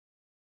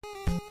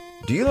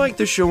Do you like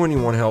the show and you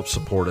want to help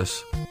support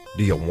us?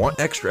 Do you want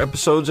extra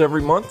episodes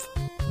every month?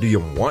 Do you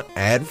want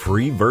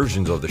ad-free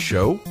versions of the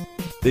show?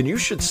 Then you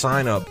should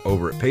sign up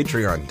over at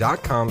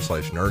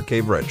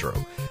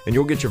patreon.com/nerdcaveretro, and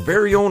you'll get your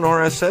very own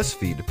RSS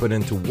feed to put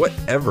into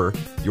whatever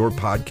your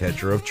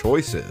podcatcher of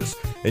choice is,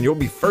 and you'll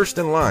be first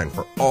in line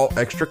for all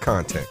extra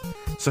content.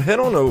 So head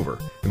on over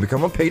and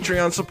become a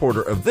Patreon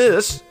supporter of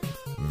this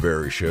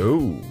very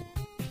show.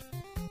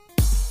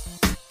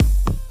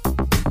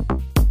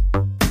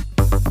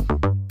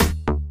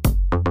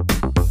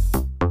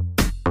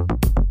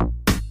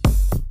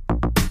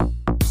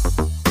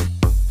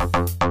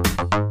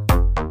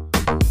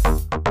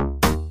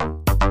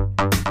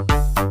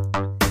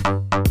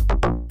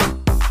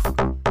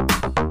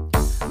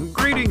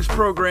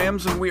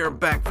 Programs, and we are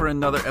back for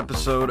another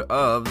episode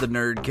of the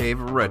Nerd Cave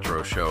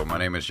Retro Show. My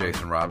name is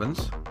Jason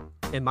Robbins.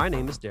 And my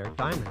name is Derek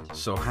Diamond.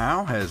 So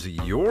how has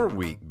your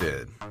week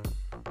been?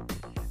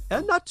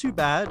 Not too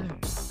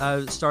bad.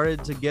 I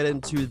started to get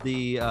into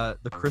the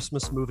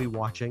Christmas movie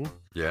watching.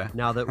 Yeah.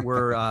 Now that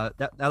we're now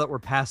that we're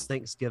past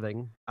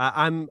Thanksgiving,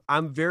 I'm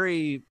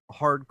very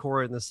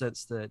hardcore in the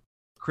sense that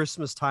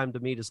Christmas time to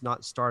me does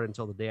not start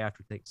until the day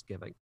after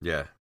Thanksgiving.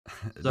 Yeah.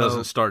 It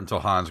doesn't start until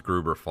Hans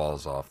Gruber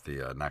falls off the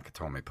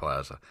Nakatomi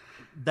Plaza.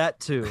 That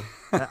too.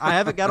 I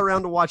haven't got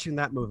around to watching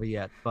that movie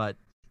yet, but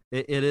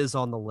it is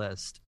on the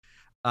list.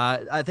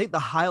 I think the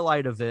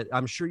highlight of it,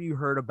 I'm sure you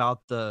heard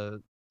about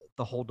the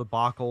whole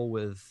debacle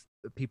with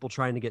people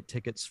trying to get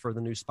tickets for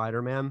the new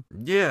Spider-Man.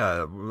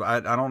 Yeah,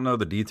 I don't know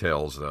the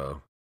details,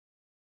 though.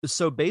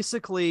 So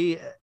basically,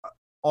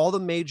 all the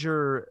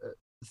major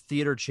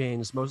theater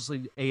chains,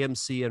 mostly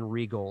AMC and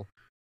Regal,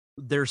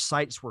 their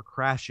sites were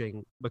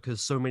crashing because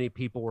so many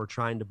people were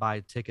trying to buy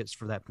tickets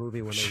for that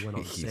movie when they went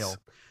on sale.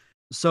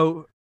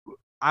 So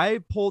I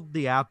pulled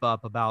the app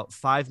up about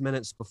 5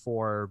 minutes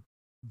before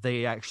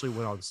they actually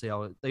went on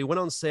sale. They went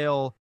on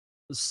sale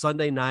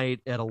Sunday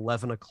night at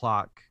 11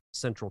 o'clock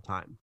Central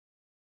Time.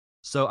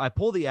 So I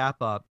pull the app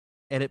up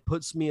and it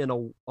puts me in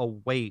a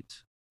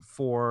wait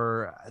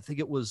for, I think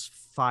it was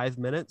 5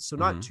 minutes. So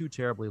not too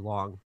terribly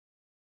long.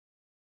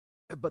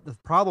 But the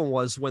problem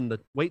was when the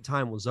wait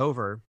time was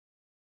over,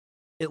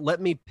 it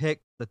let me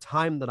pick the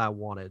time that I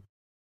wanted,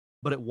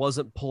 but it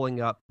wasn't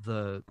pulling up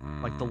the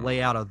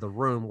layout of the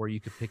room where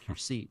you could pick your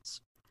seats.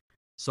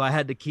 So I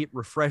had to keep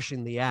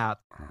refreshing the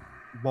app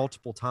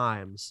multiple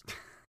times,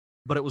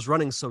 but it was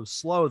running so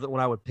slow that when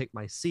I would pick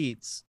my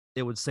seats,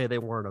 it would say they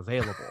weren't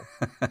available.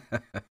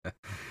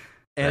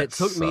 And it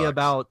took me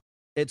about,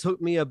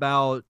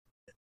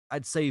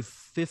 I'd say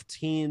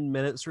 15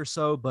 minutes or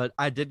so, but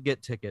I did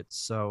get tickets.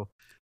 So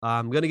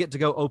I'm going to get to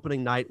go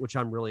opening night, which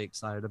I'm really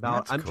excited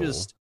about.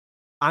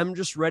 I'm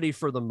just ready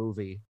for the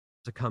movie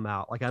to come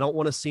out. Like, I don't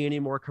want to see any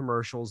more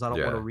commercials. I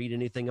don't want to read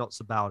anything else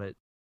about it.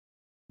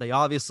 They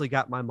obviously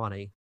got my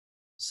money,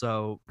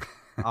 so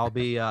I'll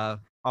be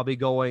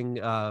going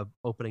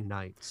opening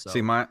night. So.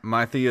 See,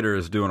 my theater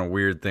is doing a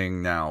weird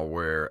thing now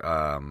where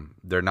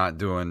they're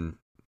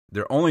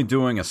only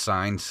doing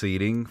assigned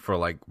seating for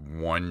like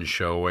one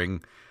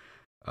showing.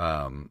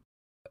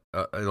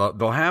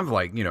 They'll have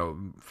 4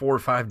 or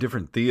 5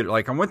 different theaters.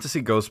 Like, I went to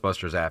see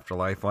Ghostbusters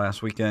Afterlife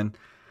last weekend.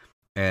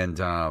 And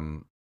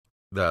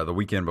the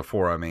weekend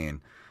before,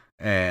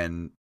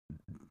 and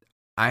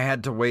I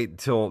had to wait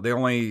till they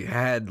only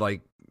had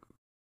like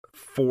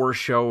 4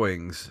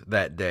 showings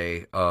that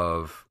day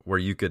of where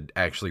you could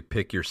actually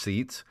pick your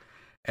seats,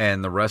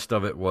 and the rest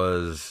of it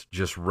was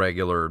just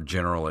regular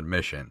general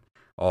admission.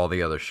 All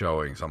the other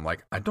showings, I'm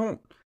like, I don't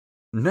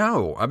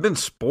know. I've been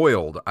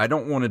spoiled. I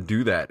don't want to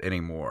do that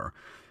anymore.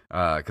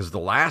 Because the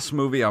last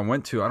movie I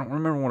went to, I don't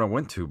remember what I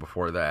went to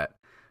before that.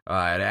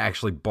 I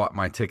actually bought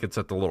my tickets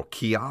at the little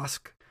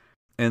kiosk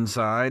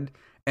inside,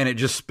 and it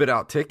just spit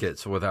out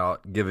tickets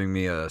without giving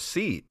me a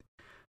seat.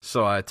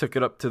 So I took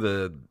it up to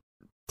the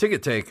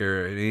ticket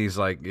taker, and he's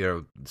like,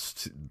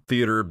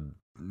 theater,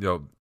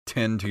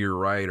 10 to your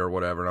right or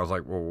whatever. And I was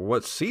like, well,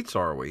 what seats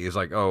are we? He's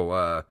like, you're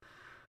going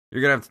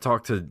to have to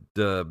talk to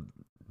the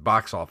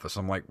box office.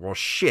 I'm like, well,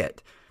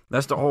 shit.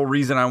 That's the whole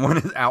reason I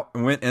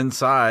went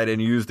inside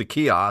and used the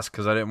kiosk,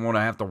 because I didn't want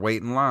to have to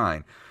wait in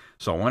line.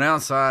 So I went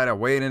outside, I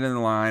waited in the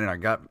line, and I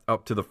got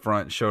up to the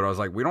front, showed, I was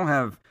like, we don't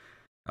have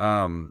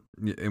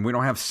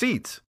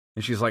seats.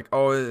 And she's like,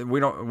 oh, we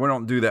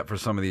don't do that for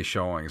some of these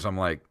showings. I'm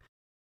like,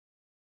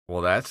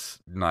 well, that's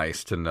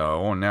nice to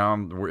know. And now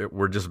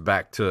we're just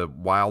back to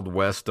Wild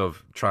West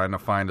of trying to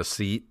find a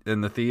seat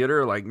in the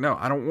theater. Like, no,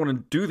 I don't want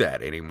to do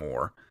that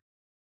anymore.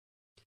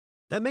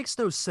 That makes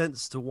no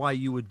sense to why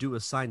you would do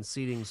assigned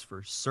seatings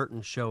for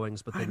certain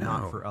showings, but then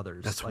not for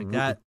others. That's like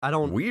that. I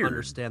don't weird.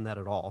 Understand that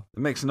at all. It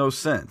makes no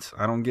sense.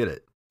 I don't get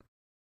it.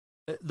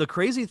 The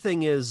crazy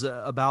thing is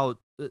about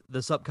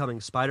this upcoming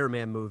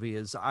Spider-Man movie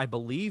is I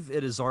believe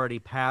it has already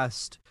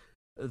passed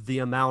the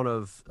amount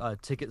of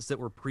tickets that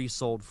were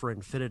pre-sold for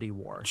Infinity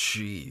War.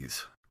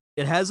 Jeez.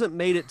 It hasn't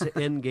made it to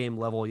Endgame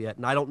level yet,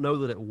 and I don't know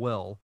that it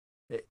will.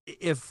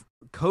 If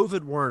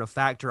COVID weren't a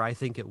factor, I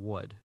think it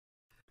would.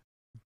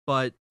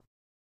 But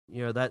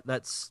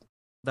that's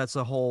that's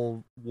a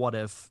whole what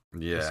if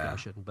Yeah.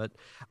 discussion. But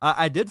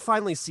I did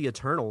finally see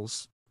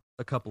Eternals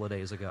a couple of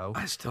days ago.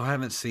 I still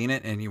haven't seen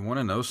it, and you want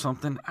to know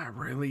something? I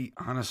really,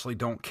 honestly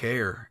don't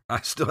care.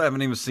 I still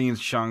haven't even seen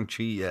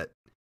Shang-Chi yet.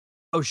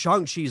 Oh,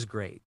 Shang-Chi's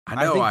great. I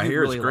know, think I you'd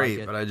hear really it's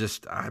great, like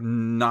it. but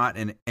I'm not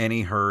in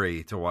any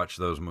hurry to watch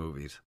those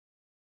movies.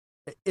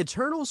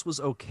 Eternals was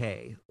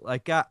okay.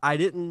 Like I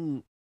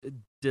didn't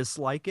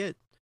dislike it,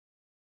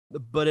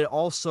 but it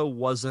also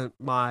wasn't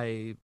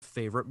my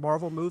favorite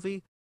Marvel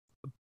movie.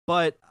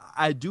 But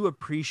I do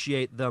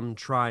appreciate them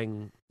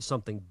trying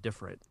something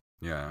different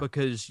Yeah.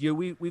 because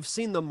we've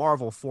seen the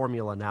Marvel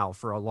formula now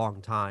for a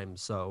long time.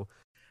 So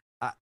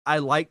I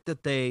like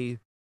that they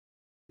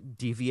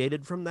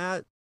deviated from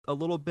that a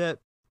little bit.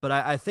 But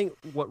I think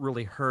what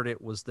really hurt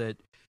it was that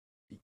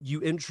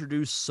you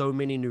introduce so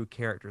many new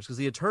characters because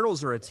the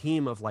Eternals are a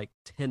team of like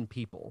 10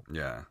 people.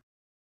 Yeah.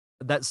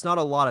 That's not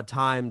a lot of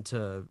time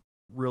to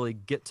really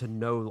get to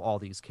know all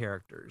these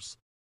characters.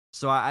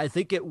 So I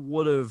think it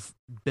would have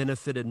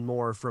benefited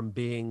more from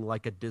being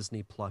like a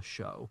Disney Plus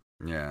show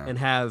Yeah. and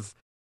have,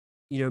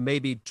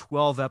 maybe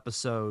 12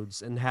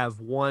 episodes and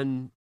have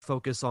one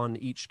focus on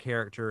each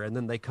character and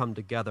then they come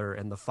together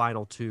and the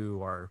final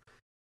two are,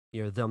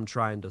 them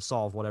trying to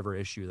solve whatever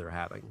issue they're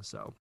having.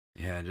 So,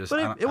 Yeah,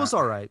 but it was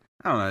all right.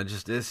 I don't know.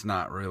 It's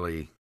not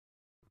really.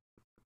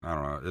 I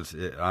don't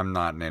know. I'm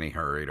not in any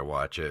hurry to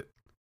watch it.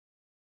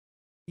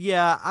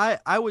 Yeah,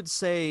 I would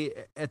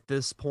say at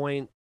this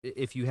point,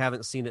 if you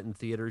haven't seen it in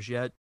theaters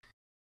yet,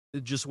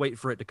 just wait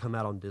for it to come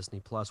out on Disney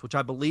Plus, which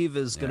I believe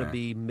is going to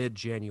be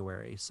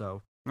mid-January.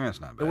 So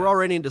that's not bad. We're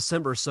already in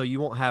December, so you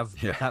won't have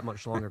Yeah. that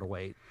much longer to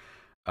wait.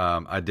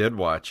 I did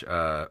watch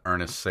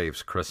Ernest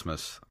Saves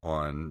Christmas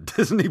on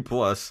Disney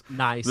Plus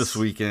Nice. this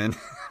weekend.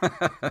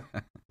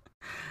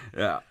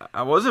 Yeah,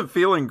 I wasn't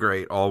feeling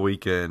great all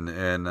weekend,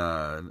 and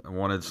I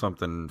wanted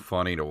something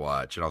funny to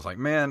watch. And I was like,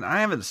 man, I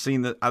haven't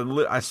seen that.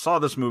 I saw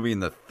this movie in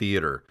the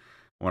theater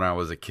when I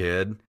was a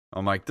kid.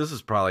 I'm like, this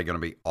is probably going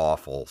to be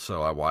awful,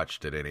 so I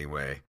watched it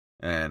anyway,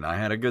 and I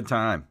had a good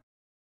time.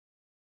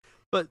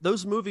 But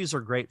those movies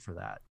are great for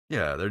that.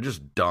 Yeah, they're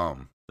just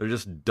dumb. They're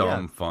just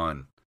dumb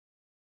fun.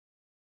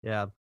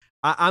 Yeah,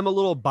 I'm a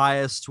little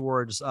biased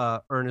towards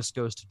Ernest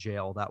Goes to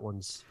Jail. That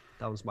was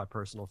my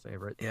personal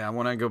favorite. Yeah,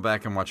 when I go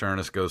back and watch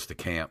Ernest Goes to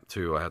Camp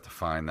too, I have to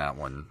find that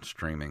one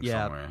streaming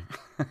somewhere.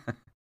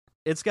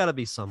 It's got to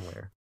be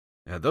somewhere.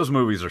 Yeah, those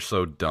movies are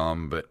so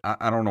dumb, but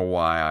I don't know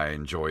why I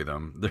enjoy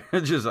them.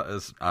 They're just,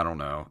 I don't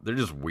know. They're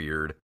just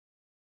weird.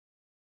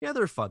 Yeah,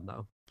 they're fun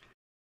though.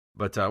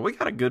 But we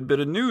got a good bit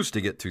of news to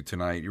get to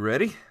tonight. You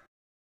ready?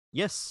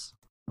 Yes.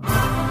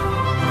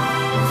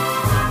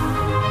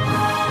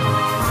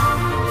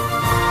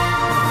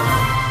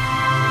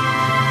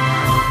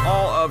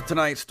 Of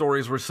tonight's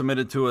stories were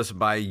submitted to us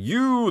by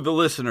you, the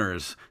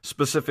listeners,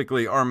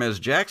 specifically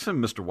Armez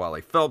Jackson, Mr.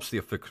 Wally Phelps, the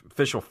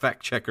official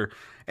fact checker,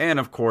 and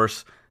of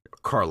course,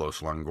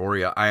 Carlos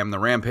Longoria. I Am the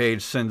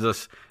Rampage sends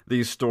us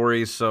these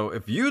stories. So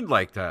if you'd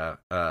like to,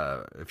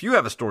 if you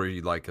have a story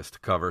you'd like us to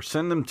cover,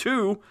 send them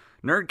to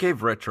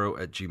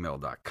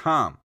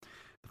nerdcaveretro@gmail.com.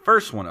 The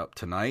first one up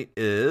tonight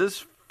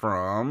is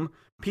from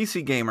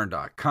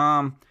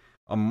PCGamer.com.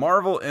 A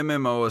Marvel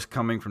MMO is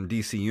coming from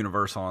DC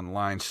Universe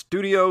Online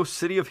Studio,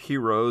 City of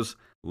Heroes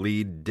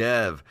lead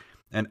dev.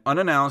 An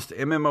unannounced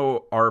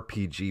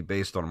MMORPG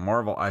based on a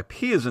Marvel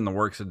IP is in the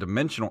works at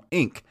Dimensional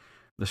Inc.,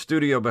 the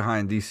studio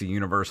behind DC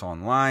Universe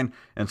Online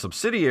and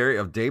subsidiary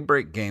of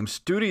Daybreak Games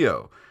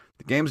Studio.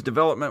 The game's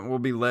development will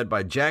be led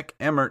by Jack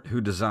Emmert,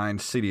 who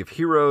designed City of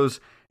Heroes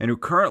and who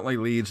currently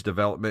leads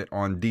development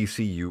on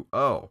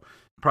DCUO.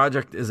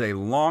 Project is a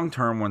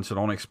long-term one, so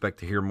don't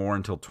expect to hear more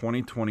until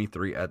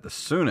 2023 at the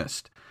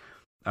soonest.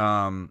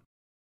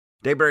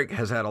 Daybreak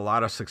has had a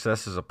lot of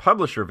success as a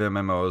publisher of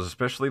MMOs,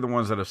 especially the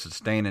ones that have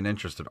sustained an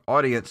interested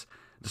audience,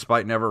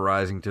 despite never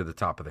rising to the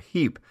top of the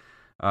heap.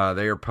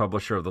 They are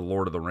publisher of the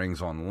Lord of the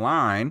Rings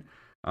Online,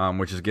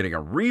 which is getting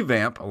a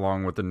revamp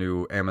along with the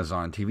new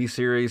Amazon TV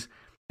series.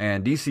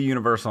 And DC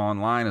Universe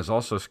Online is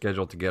also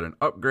scheduled to get an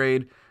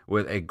upgrade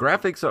with a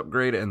graphics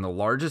upgrade and the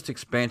largest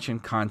expansion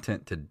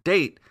content to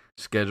date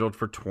scheduled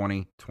for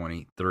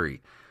 2023.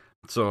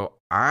 So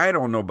I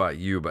don't know about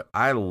you, but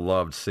I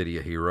loved City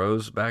of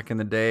Heroes back in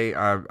the day.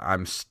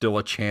 I'm still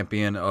a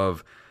champion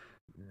of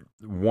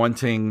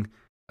wanting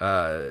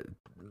to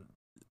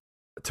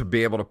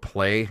be able to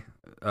play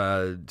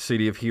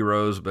City of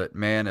Heroes. But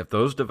man, if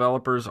those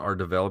developers are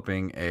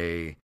developing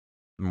a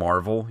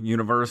Marvel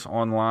Universe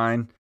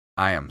Online,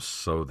 I am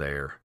so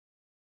there.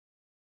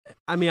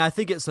 I mean, I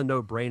think it's a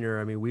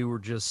no-brainer. I mean, we were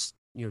just,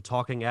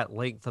 talking at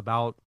length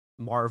about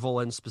Marvel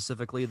and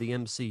specifically the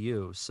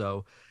MCU.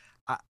 So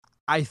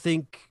I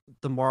think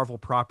the Marvel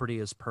property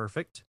is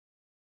perfect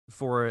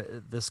for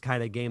this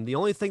kind of game. The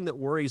only thing that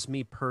worries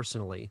me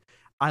personally,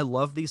 I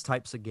love these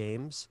types of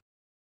games,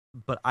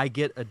 but I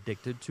get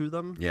addicted to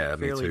them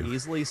fairly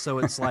easily. So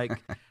it's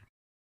like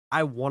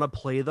I want to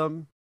play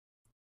them,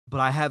 but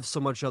I have so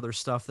much other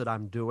stuff that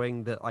I'm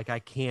doing that like I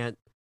can't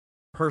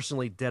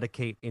personally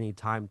dedicate any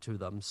time to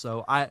them.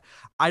 So I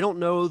don't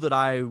know that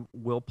I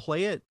will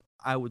play it.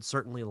 I would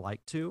certainly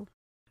like to,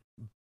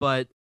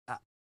 but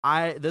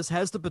I this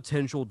has the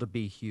potential to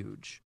be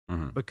huge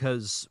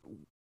because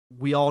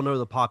we all know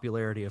the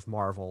popularity of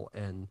Marvel,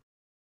 and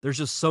there's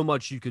just so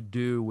much you could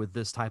do with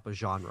this type of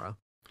genre.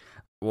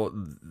 Well,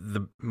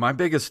 my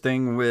biggest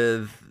thing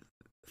with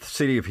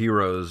City of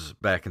Heroes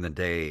back in the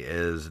day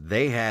is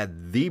they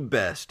had the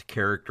best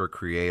character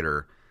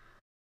creator.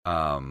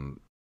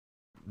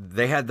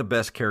 They had the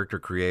best character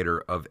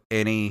creator of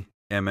any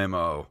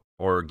MMO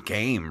or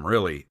game,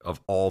 really,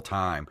 of all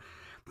time.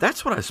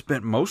 That's what I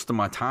spent most of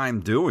my time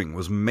doing,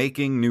 was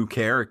making new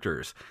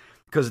characters,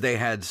 because they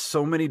had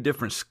so many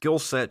different skill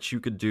sets you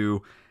could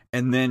do,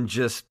 and then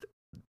just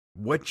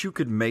what you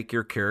could make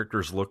your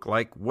characters look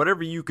like.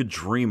 Whatever you could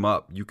dream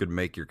up, you could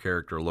make your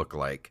character look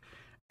like.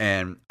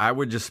 And I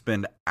would just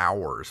spend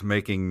hours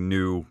making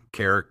new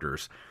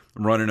characters,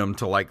 running them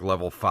to like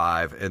level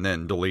 5 and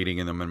then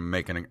deleting them and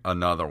making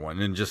another one,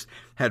 and just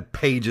had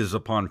pages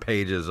upon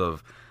pages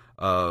of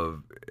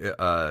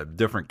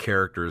different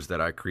characters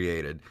that I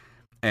created.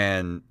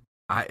 And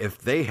if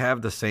they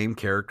have the same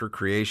character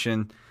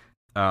creation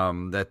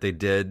that they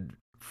did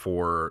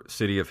for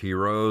City of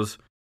Heroes,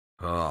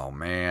 oh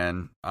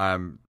man, I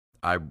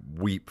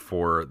weep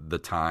for the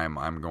time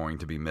I'm going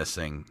to be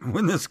missing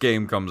when this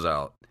game comes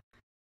out.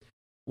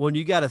 Well,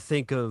 you got to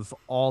think of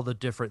all the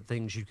different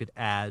things you could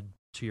add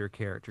to your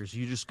characters.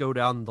 You just go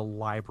down the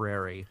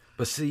library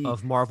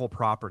of Marvel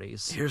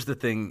properties. Here's the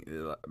thing,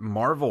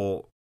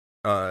 Marvel,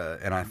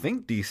 and I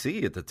think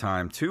DC at the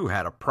time too,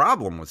 had a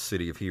problem with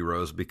City of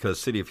Heroes, because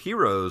City of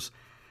Heroes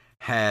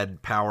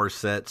had power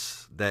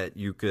sets that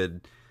you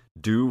could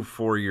do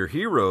for your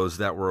heroes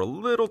that were a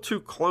little too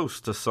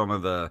close to some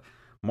of the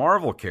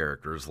Marvel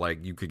characters.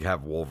 Like you could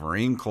have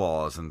Wolverine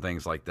claws and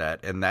things like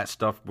that, and that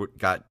stuff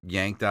got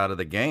yanked out of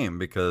the game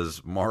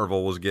because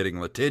Marvel was getting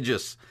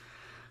litigious.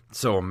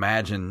 So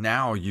imagine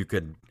now you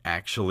could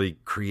actually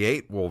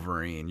create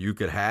Wolverine. You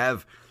could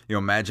have,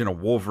 imagine a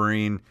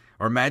Wolverine,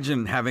 or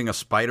imagine having a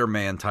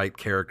Spider-Man type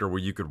character where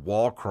you could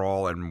wall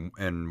crawl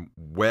and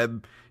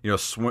web,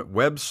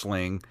 web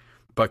sling,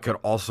 but could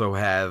also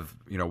have,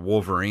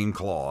 Wolverine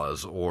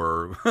claws,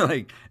 or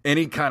like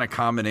any kind of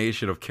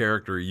combination of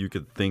character you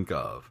could think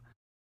of.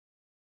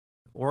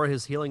 Or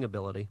his healing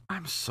ability.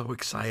 I'm so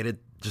excited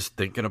just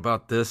thinking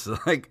about this.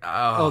 Like,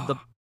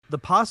 the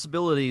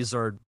possibilities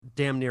are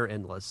damn near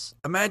endless.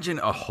 Imagine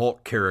a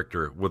Hulk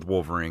character with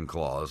Wolverine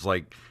claws.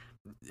 Like,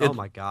 oh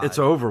my God. It's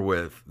over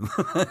with.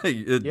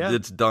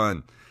 It's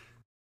done.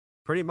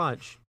 Pretty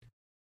much.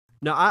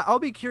 Now, I'll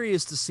be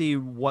curious to see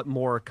what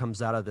more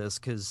comes out of this,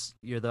 because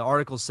the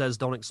article says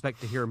don't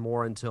expect to hear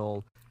more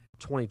until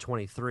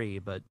 2023,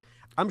 but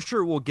I'm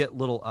sure we'll get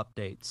little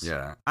updates.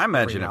 Yeah, I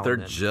imagine if they're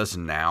just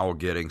now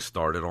getting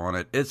started on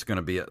it, it's going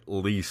to be at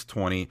least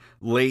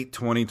late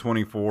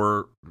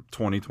 2024,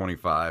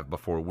 2025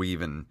 before we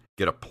even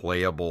get a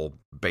playable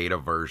beta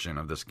version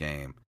of this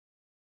game.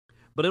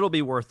 But it'll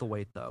be worth the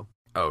wait, though.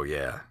 Oh,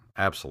 yeah,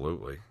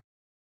 absolutely.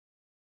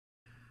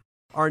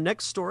 Our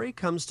next story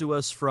comes to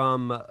us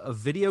from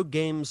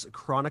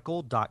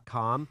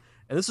videogameschronicle.com,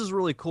 and this is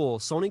really cool.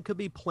 Sony could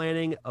be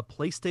planning a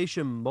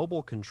PlayStation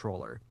mobile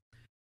controller.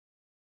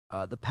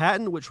 The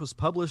patent, which was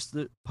published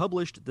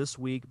this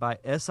week by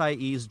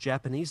SIE's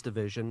Japanese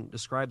division,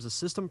 describes a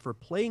system for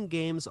playing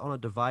games on a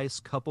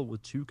device coupled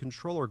with 2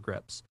 controller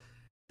grips.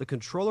 The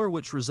controller,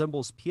 which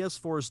resembles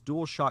PS4's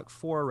DualShock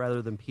 4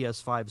 rather than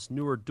PS5's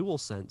newer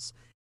DualSense,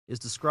 is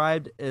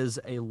described as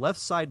a left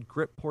side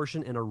grip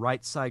portion and a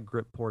right side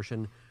grip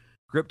portion,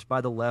 gripped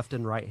by the left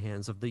and right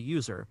hands of the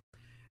user.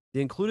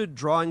 The included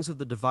drawings of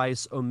the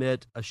device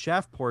omit a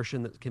shaft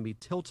portion that can be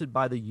tilted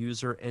by the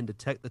user and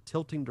detect the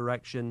tilting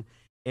direction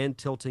and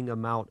tilting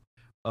amount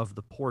of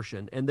the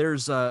portion. And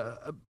there's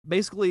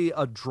basically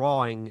a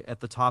drawing at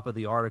the top of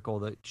the article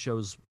that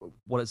shows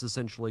what it's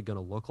essentially going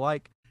to look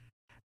like.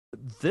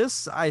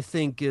 This, I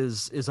think,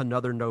 is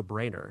another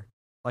no-brainer.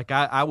 Like,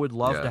 I would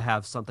love to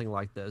have something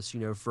like this,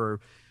 for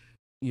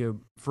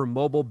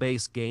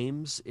mobile-based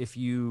games. If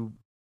you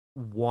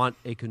want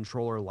a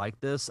controller like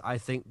this, I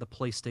think the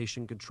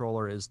PlayStation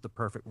controller is the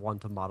perfect one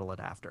to model it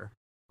after.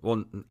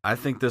 Well, I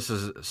think this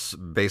is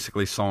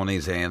basically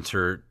Sony's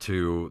answer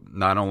to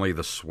not only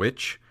the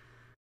Switch,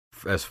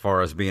 as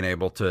far as being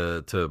able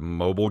to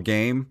mobile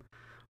game,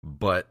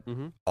 but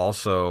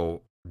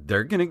also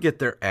they're going to get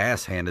their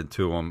ass handed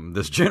to them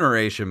this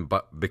generation,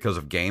 but because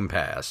of Game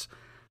Pass.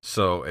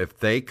 So if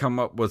they come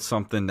up with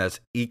something that's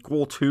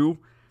equal to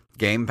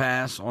Game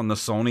Pass on the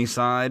Sony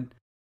side,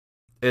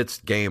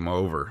 it's game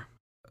over.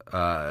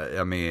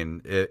 I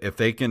mean, if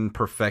they can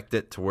perfect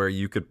it to where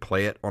you could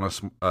play it on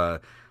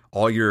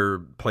all your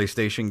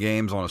PlayStation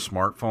games on a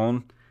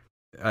smartphone,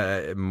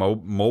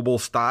 mobile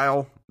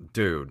style,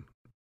 dude.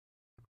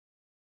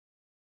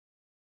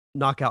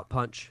 Knockout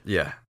punch.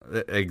 Yeah,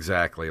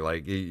 exactly.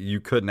 Like,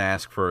 you couldn't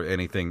ask for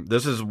anything.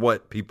 This is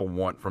what people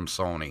want from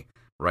Sony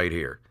right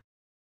here.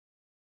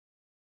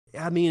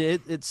 I mean,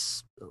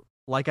 it's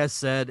like I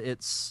said,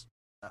 it's,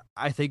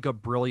 I think, a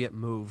brilliant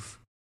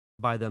move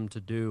by them to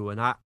do. And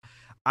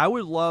I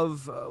would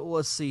love.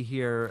 Let's see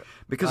here.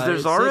 Because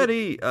there's It said,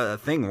 already a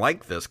thing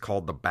like this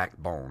called the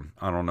Backbone.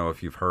 I don't know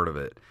if you've heard of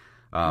it,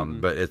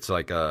 mm-mm. but it's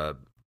like a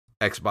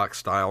Xbox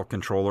style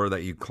controller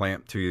that you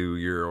clamp to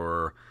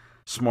your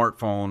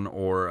smartphone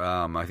or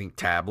I think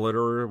tablet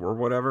or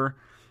whatever.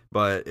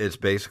 But it's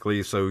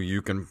basically so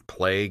you can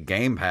play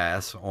Game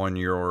Pass on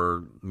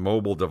your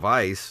mobile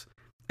device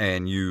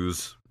and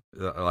use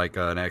like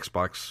an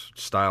Xbox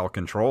style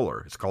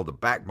controller. It's called the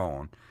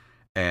Backbone,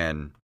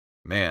 and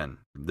man,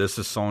 this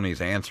is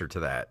Sony's answer to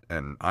that,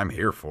 and I'm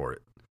here for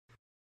it.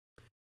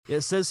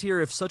 It says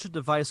here, if such a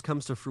device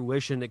comes to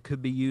fruition, it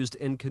could be used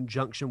in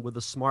conjunction with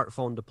a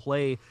smartphone to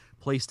play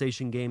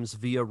PlayStation games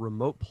via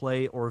remote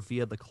play or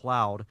via the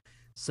cloud,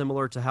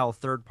 similar to how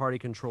third-party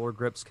controller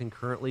grips can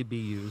currently be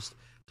used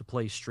to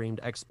play streamed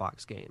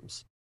Xbox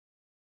games.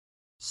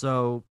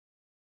 So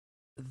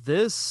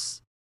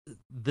this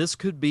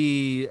could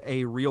be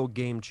a real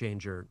game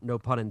changer, no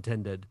pun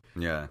intended,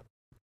 Yeah,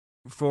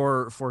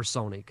 for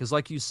Sony. Because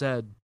like you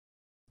said,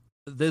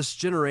 this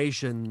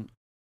generation,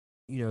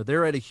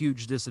 they're at a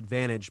huge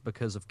disadvantage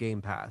because of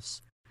Game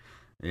Pass.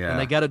 yeah. And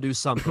they got to do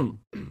something.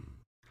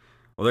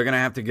 Well, they're going to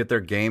have to get their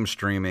game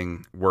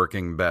streaming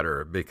working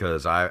better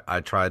because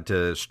I tried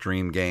to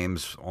stream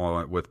games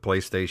with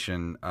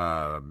PlayStation,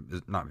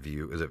 not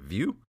View, is it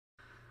View?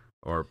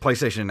 Or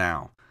PlayStation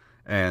Now.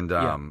 And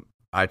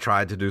I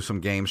tried to do some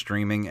game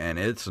streaming, and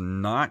it's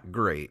not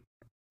great.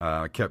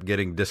 I kept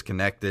getting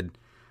disconnected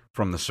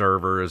from the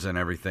servers and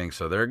everything,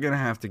 so they're going to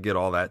have to get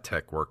all that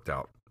tech worked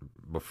out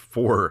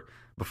before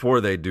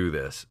they do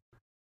this,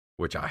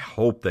 which I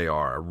hope they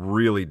are. I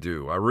really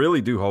do. I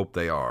really do hope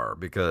they are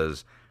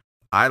because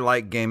I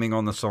like gaming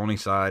on the Sony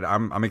side.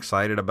 I'm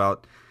excited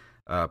about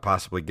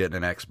possibly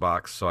getting an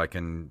Xbox so I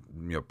can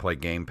play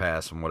Game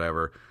Pass and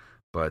whatever.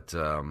 But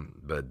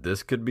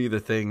this could be the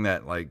thing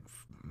that like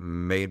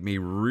made me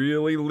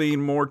really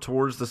lean more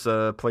towards this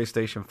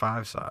PlayStation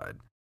 5 side.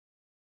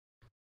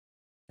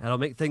 That'll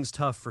make things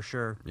tough for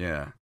sure.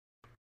 Yeah.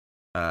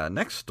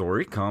 Next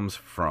story comes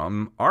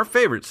from our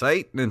favorite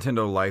site,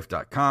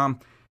 NintendoLife.com.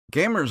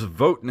 Gamers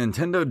vote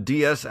Nintendo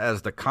DS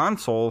as the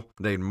console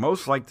they'd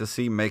most like to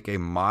see make a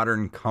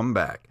modern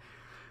comeback.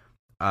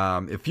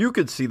 If you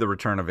could see the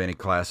return of any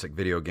classic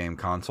video game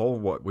console,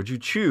 what would you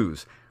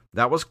choose?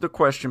 That was the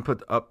question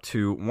put up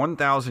to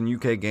 1,000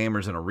 UK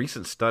gamers in a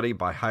recent study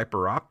by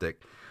HyperOptic,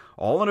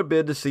 all in a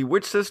bid to see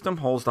which system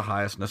holds the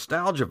highest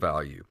nostalgia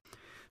value.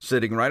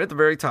 Sitting right at the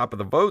very top of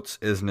the votes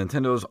is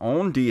Nintendo's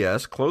own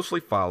DS, closely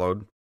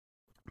followed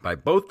by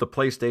both the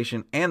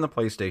PlayStation and the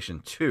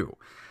PlayStation 2.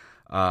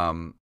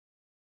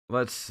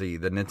 Let's see.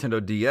 The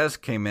Nintendo DS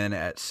came in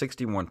at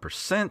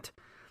 61%.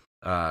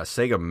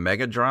 Sega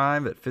Mega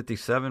Drive at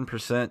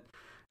 57%.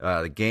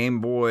 The Game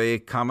Boy,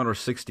 Commodore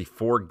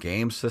 64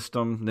 game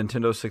system,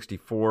 Nintendo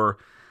 64,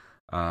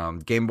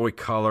 Game Boy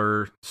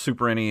Color,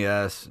 Super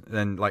NES,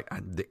 and like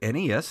the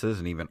NES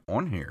isn't even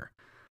on here.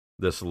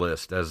 This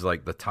list as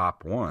like the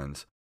top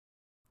ones.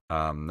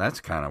 That's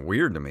kind of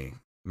weird to me.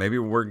 Maybe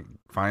we're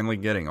finally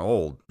getting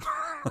old.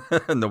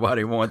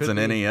 Nobody wants an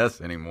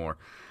NES anymore.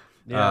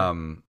 Yeah.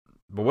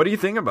 But what do you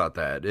think about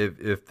that?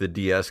 If the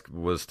DS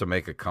was to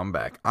make a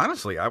comeback,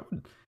 honestly, I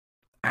would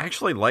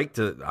actually like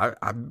to.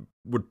 I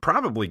would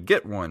probably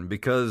get one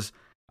because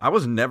I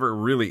was never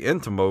really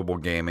into mobile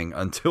gaming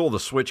until the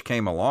Switch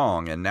came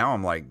along, and now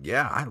I'm like,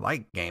 yeah, I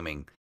like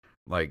gaming,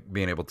 like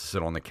being able to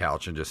sit on the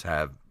couch and just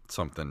have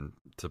something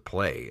to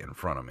play in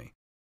front of me.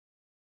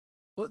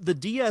 Well, the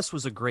DS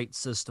was a great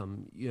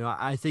system.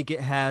 I think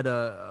it had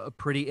a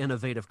pretty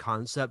innovative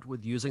concept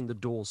with using the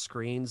dual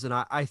screens. And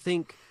I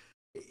think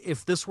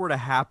if this were to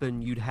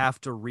happen, you'd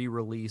have to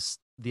re-release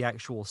the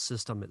actual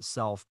system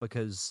itself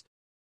because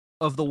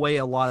of the way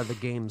a lot of the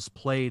games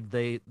played.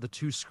 The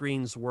two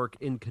screens work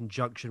in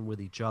conjunction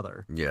with each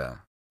other. Yeah.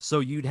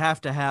 So you'd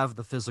have to have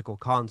the physical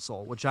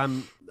console, which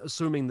I'm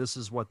assuming this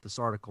is what this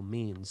article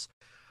means.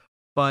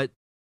 But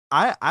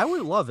I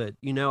would love it.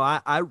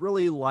 I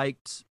really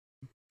liked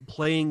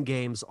playing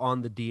games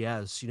on the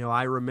DS.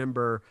 I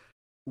remember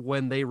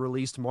when they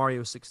released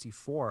Mario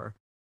 64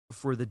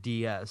 for the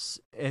DS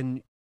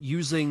and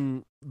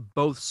using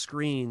both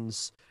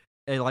screens,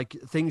 and like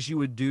things you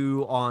would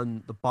do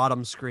on the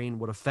bottom screen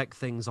would affect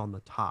things on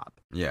the top.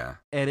 Yeah.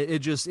 And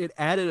it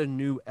added a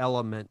new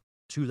element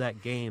to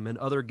that game and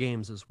other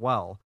games as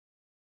well.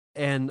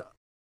 And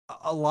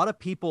a lot of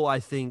people, I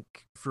think,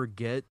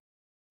 forget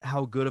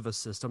how good of a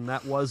system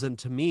that was. And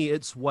to me,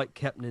 it's what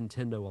kept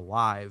Nintendo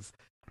alive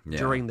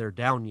during their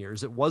down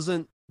years. It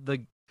wasn't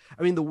the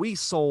Wii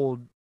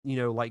sold,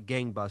 like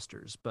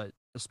gangbusters, but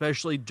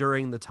especially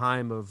during the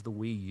time of the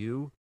Wii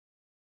U,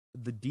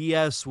 the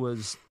DS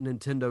was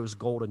Nintendo's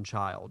golden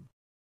child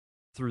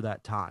through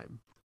that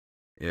time.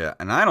 Yeah,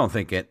 and I don't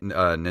think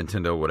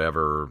Nintendo would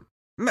ever.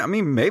 I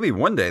mean, maybe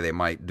one day they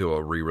might do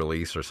a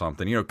re-release or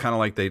something. Kind of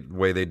like the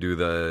way they do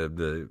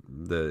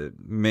the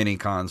mini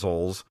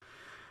consoles.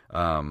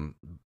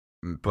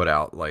 Put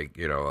out like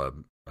a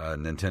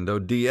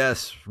Nintendo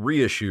DS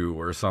reissue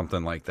or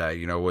something like that.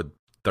 With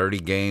 30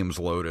 games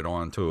loaded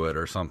onto it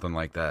or something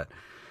like that.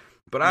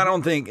 But I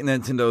don't think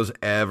Nintendo's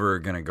ever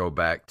going to go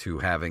back to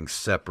having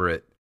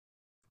separate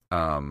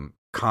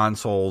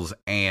consoles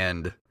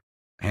and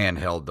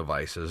handheld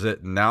devices.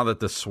 Now that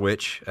the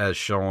Switch has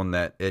shown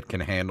that it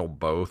can handle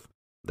both,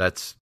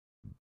 that's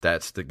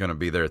going to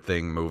be their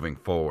thing moving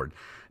forward.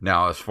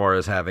 Now, as far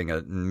as having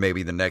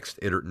maybe the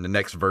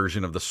next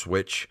version of the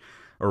Switch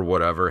or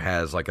whatever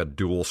has like a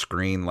dual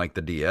screen like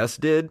the DS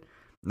did,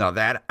 now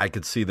that I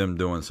could see them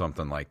doing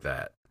something like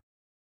that.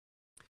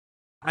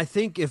 I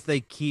think if they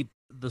keep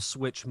the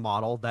Switch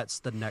model, that's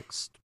the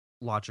next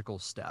logical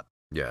step.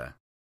 Yeah.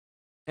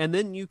 And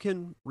then you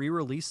can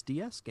re-release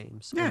DS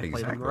games and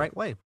play them the right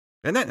way.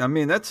 And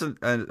that's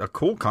a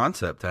cool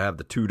concept to have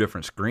the two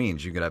different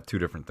screens. You could have two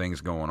different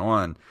things going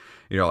on.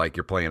 Like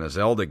you're playing a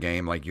Zelda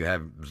game, like you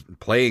have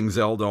playing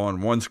Zelda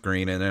on one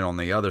screen and then on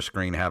the other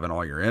screen having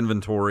all your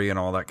inventory and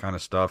all that kind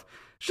of stuff.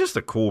 It's just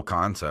a cool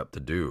concept to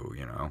do,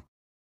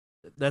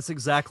 That's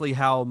exactly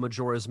how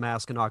Majora's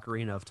Mask and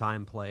Ocarina of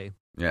Time play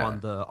on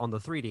the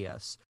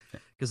 3DS.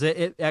 Because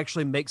it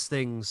actually makes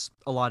things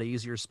a lot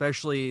easier,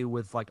 especially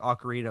with like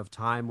Ocarina of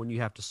Time when you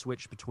have to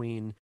switch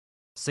between,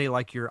 say,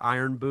 like your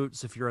iron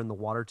boots if you're in the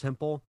water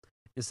temple.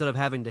 Instead of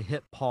having to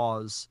hit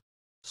pause,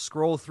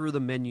 scroll through the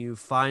menu,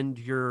 find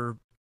your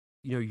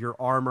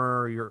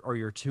armor,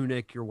 your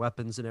tunic, your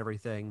weapons and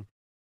everything,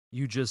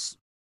 you just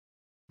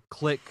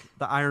click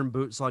the iron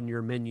boots on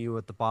your menu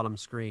at the bottom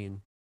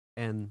screen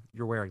and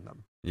you're wearing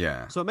them.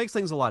 Yeah. So it makes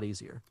things a lot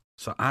easier.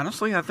 So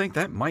honestly, I think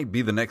that might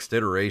be the next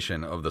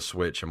iteration of the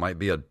Switch. It might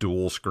be a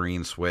dual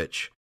screen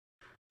Switch.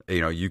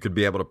 You could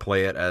be able to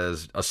play it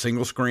as a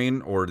single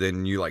screen, or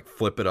then you like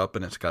flip it up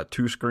and it's got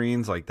two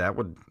screens. Like that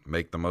would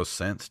make the most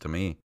sense to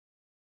me.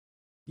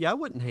 Yeah, I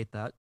wouldn't hate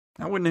that.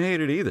 I wouldn't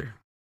hate it either.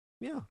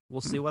 Yeah,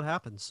 we'll see what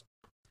happens.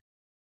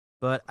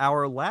 But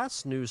our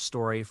last news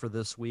story for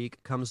this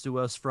week comes to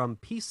us from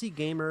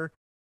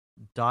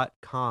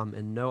PCGamer.com.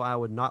 And no, I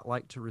would not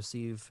like to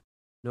receive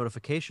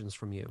notifications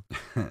from you.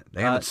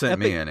 They haven't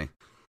sent me any.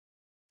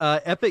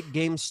 Epic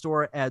Games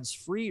Store adds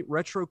free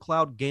retro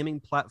cloud gaming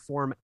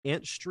platform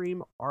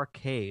Antstream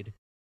Arcade,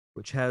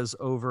 which has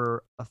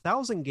over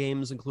 1,000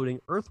 games,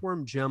 including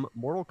Earthworm Jim,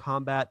 Mortal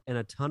Kombat, and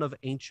a ton of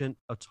ancient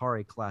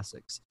Atari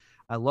classics.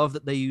 I love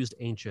that they used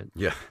ancient.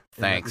 Yeah,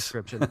 thanks.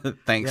 Description.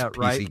 Thanks, yeah, PC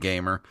right?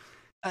 Gamer.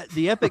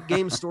 The Epic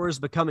Games Store is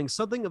becoming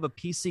something of a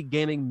PC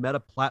gaming meta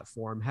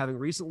platform, having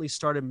recently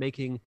started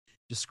making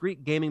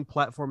discrete gaming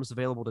platforms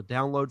available to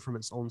download from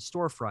its own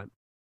storefront.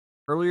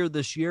 Earlier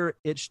this year,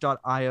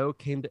 itch.io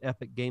came to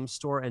Epic Games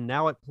Store, and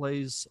now it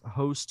plays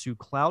host to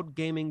cloud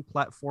gaming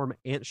platform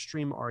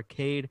Antstream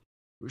Arcade,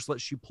 which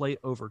lets you play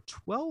over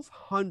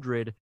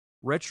 1,200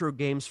 retro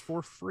games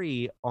for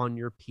free on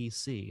your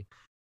PC.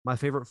 My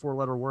favorite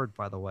four-letter word,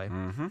 by the way.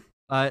 Mm-hmm.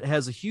 It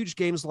has a huge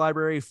games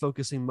library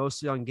focusing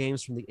mostly on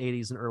games from the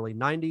 80s and early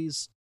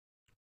 90s.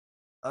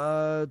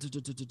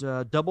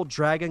 Double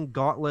Dragon,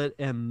 Gauntlet,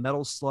 and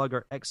Metal Slug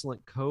are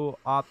excellent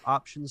co-op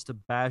options to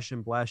bash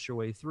and blast your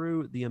way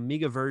through. The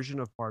Amiga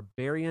version of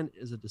Barbarian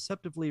is a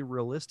deceptively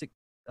realistic,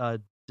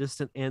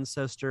 distant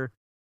ancestor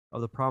of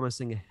the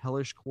promising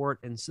Hellish Court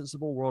and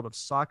sensible world of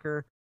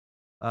soccer.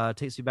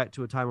 Takes you back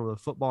to a time when the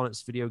football and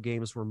its video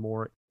games were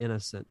more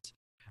innocent.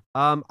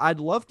 I'd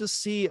love to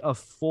see a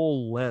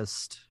full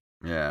list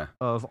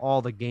of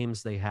all the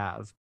games they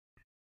have.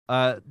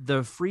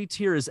 The free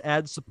tier is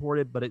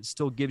ad-supported, but it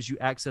still gives you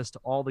access to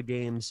all the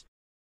games,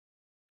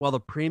 while the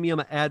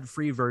premium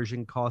ad-free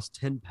version costs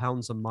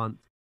 £10 a month.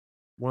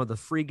 One of the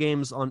free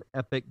games on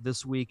Epic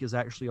this week is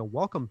actually a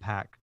welcome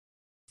pack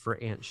for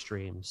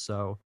Antstream.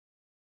 So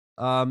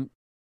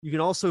you can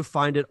also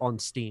find it on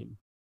Steam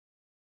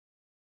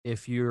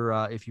if you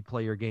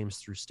play your games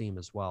through Steam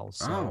as well.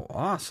 So, oh,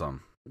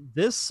 awesome.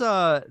 This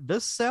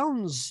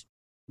sounds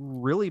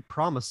really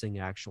promising,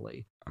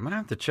 actually. I'm going to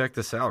have to check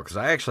this out because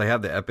I actually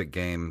have the Epic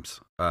Games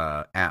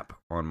app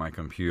on my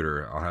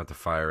computer. I'll have to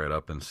fire it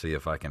up and see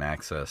if I can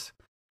access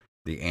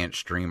the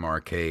Antstream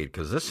Arcade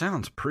because this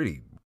sounds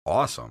pretty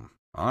awesome,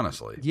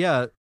 honestly.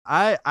 Yeah,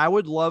 I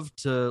would love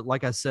to,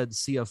 like I said,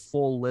 see a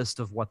full list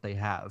of what they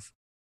have.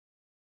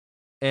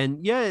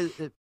 And yeah,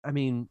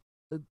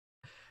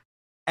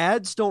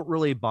 ads don't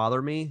really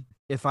bother me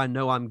if I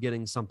know I'm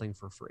getting something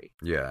for free.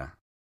 Yeah.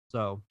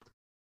 So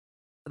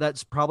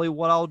that's probably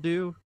what I'll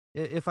do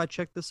if I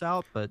check this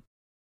out, but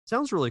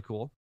sounds really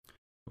cool.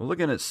 Well,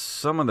 looking at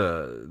some of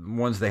the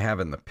ones they have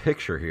in the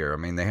picture here, I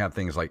mean, they have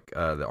things like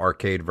the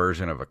arcade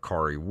version of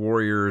Akari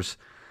Warriors,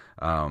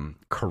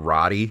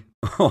 Karate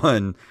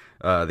on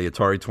the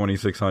Atari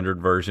 2600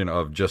 version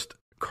of just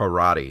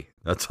Karate.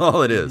 That's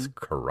all it is,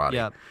 Karate.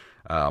 Yeah.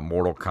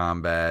 Mortal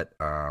Kombat,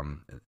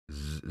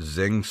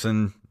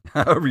 Zingson,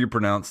 however you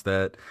pronounce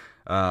that.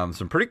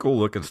 Some pretty cool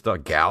looking stuff.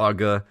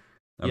 Galaga.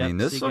 I mean,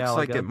 this looks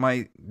like it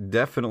might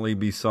definitely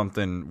be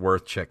something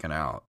worth checking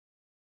out.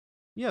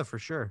 Yeah, for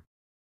sure.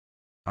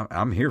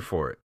 I'm here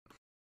for it.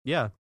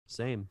 Yeah,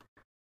 same.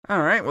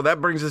 All right, well,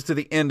 that brings us to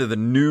the end of the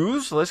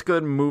news. Let's go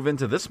ahead and move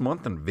into this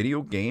month in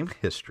video game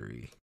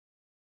history.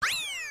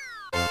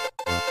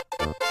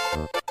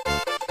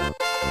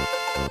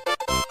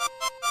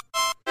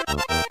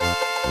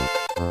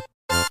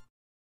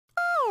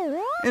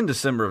 In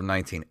December of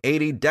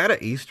 1980,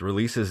 Data East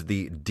releases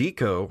the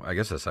Deco, I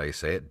guess that's how you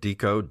say it,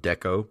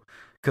 Deco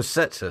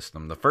cassette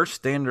system, the first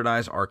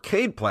standardized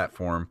arcade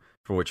platform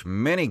for which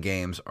many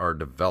games are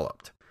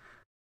developed.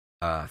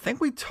 I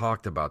think we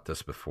talked about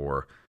this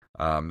before.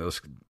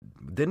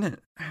 Didn't it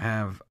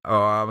have?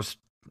 Oh,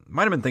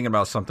 might have been thinking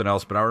about something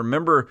else, but I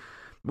remember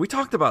we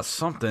talked about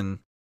something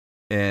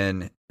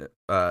in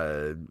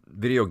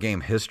video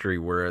game history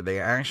where they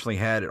actually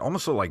had it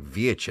almost looked like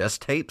VHS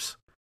tapes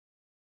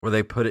where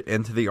they put it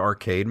into the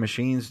arcade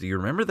machines. Do you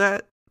remember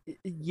that?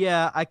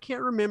 Yeah, I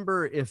can't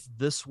remember if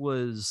this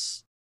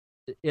was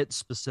it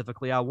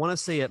specifically. I want to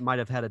say it might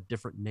have had a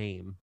different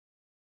name,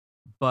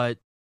 but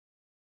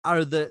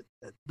are the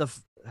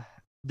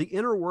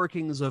inner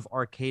workings of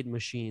arcade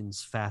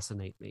machines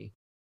fascinate me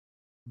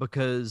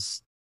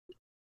because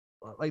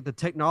like the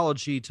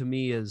technology to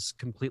me is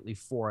completely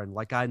foreign.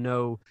 Like I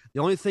know the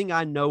only thing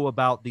I know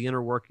about the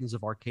inner workings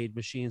of arcade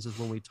machines is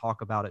when we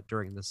talk about it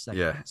during this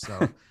segment. Yeah.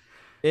 So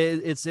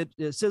it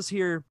says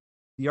here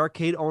the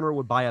arcade owner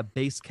would buy a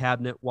base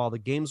cabinet while the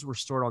games were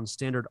stored on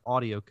standard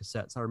audio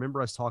cassettes. I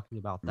remember us talking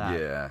about that.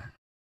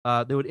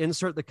 Yeah. They would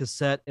insert the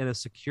cassette and a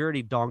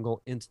security dongle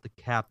into the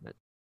cabinet.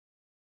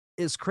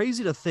 It's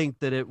crazy to think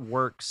that it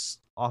works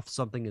off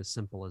something as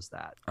simple as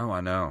that. Oh, I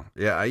know.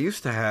 Yeah, I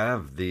used to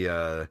have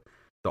the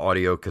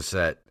audio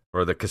cassette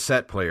or the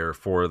cassette player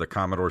for the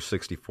Commodore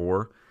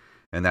 64,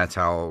 and that's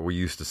how we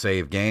used to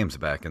save games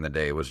back in the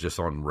day. It was just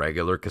on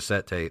regular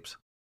cassette tapes.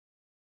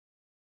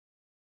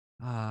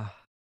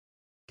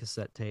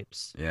 Cassette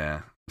tapes.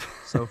 Yeah.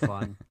 So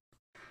fun.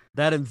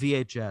 That and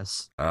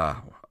VHS.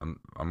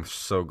 I'm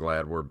so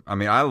glad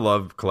I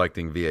love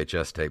collecting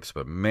VHS tapes,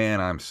 but man,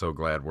 I'm so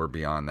glad we're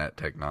beyond that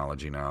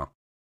technology now.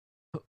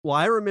 Well,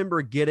 I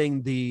remember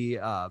getting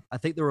I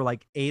think there were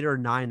like 8 or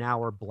 9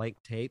 hour blank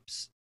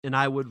tapes, and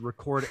I would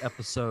record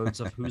episodes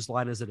of Whose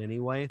Line Is It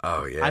Anyway?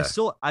 Oh yeah.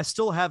 I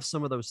still have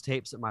some of those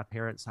tapes at my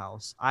parents'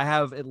 house. I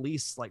have at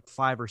least like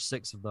 5 or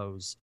 6 of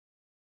those,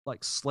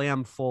 like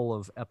slam full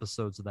of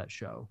episodes of that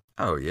show.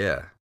 Oh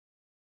yeah.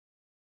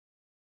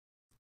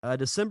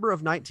 December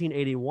of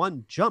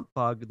 1981, Jump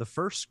Bug, the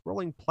first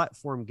scrolling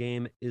platform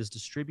game, is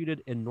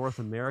distributed in North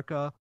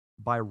America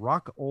by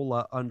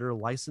Rock-Ola under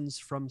license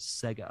from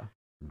Sega.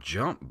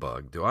 Jump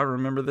Bug. Do I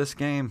remember this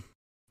game?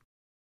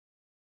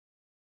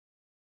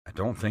 I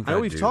don't think I know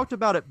do. We've talked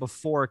about it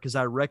before because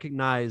I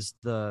recognized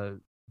the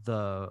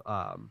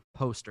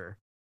poster.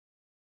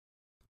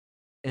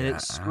 And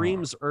it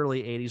screams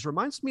early 80s.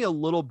 Reminds me a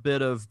little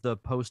bit of the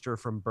poster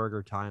from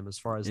Burger Time as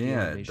far as the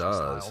animation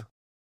does. style.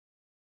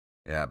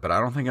 Yeah, but I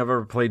don't think I've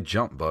ever played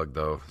Jump Bug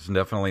though. It's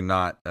definitely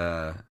not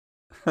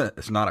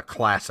it's not a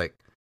classic.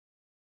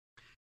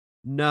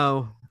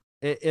 No.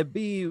 It'd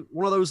be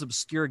one of those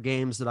obscure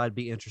games that I'd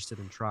be interested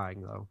in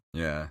trying though.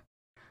 Yeah.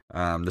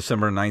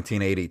 December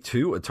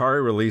 1982,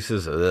 Atari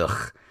releases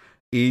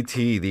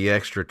E.T. the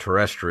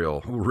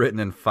Extraterrestrial, written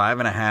in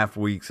 5.5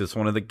 weeks. It's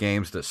one of the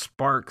games that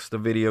sparks the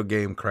video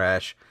game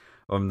crash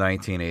of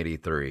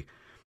 1983.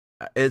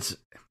 It's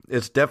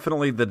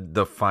definitely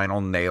the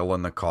final nail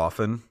in the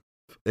coffin.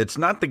 It's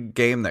not the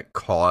game that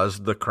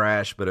caused the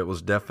crash, but it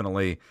was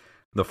definitely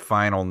the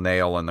final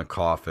nail in the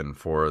coffin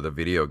for the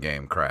video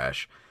game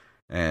crash.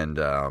 And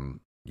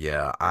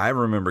yeah, I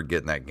remember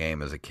getting that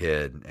game as a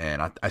kid,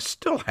 and I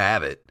still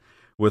have it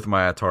with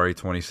my Atari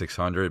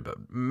 2600,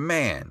 but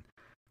man,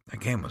 that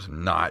game was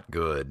not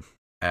good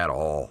at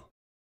all.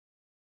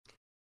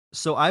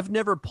 So I've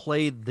never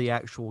played the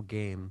actual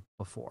game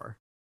before.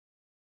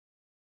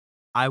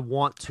 I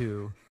want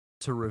to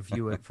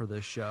review it for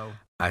this show.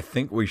 I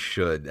think we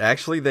should.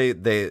 Actually,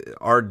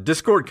 our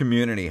Discord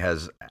community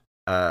has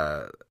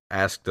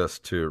asked us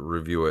to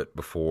review it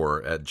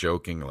before,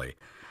 jokingly,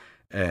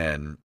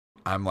 and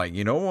I'm like,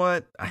 you know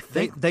what? I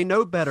think they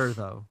know better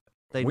though.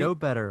 They know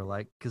better,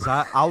 like, because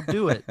I'll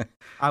do it.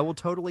 I will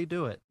totally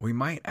do it. We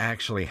might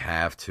actually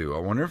have to. I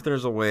wonder if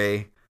there's a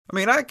way. I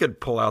mean, I could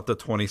pull out the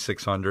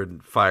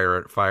 2600,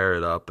 fire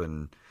it up,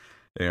 and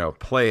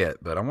play it.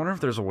 But I wonder if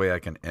there's a way I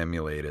can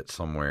emulate it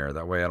somewhere.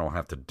 That way, I don't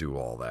have to do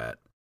all that.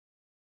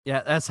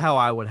 Yeah, that's how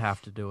I would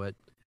have to do it.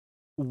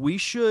 We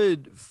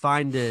should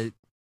find it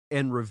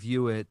and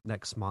review it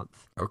next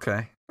month.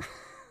 Okay.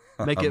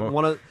 Make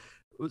it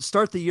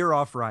start the year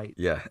off right.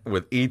 Yeah,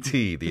 with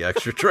E.T. the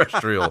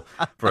Extraterrestrial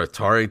for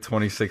Atari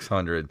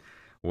 2600.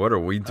 What are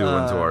we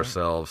doing to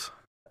ourselves?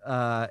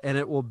 And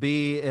it will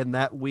be in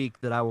that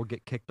week that I will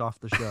get kicked off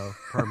the show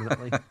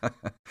permanently.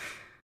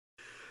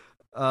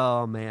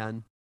 Oh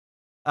man.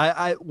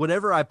 I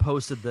whenever I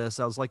posted this,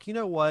 I was like, you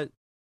know what?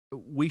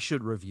 We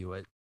should review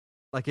it.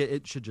 Like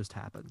it should just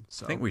happen.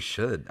 So I think we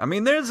should. I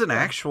mean, there's an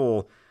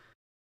actual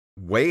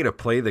way to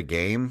play the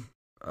game.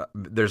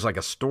 There's like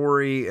a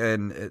story,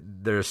 and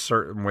there's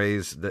certain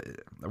ways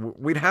that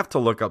we'd have to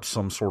look up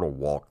some sort of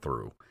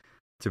walkthrough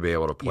to be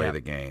able to play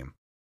the game.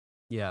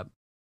 Yeah.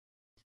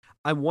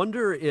 I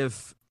wonder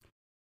if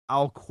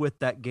I'll quit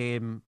that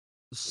game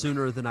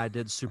sooner than I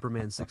did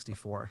Superman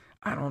 64.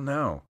 I don't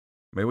know.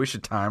 Maybe we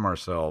should time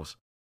ourselves.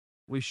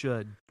 We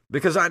should.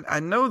 Because I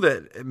know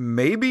that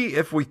maybe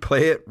if we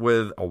play it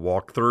with a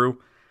walkthrough,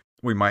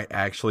 we might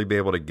actually be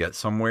able to get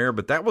somewhere.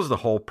 But that was the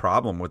whole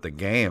problem with the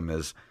game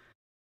is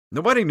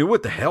nobody knew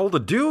what the hell to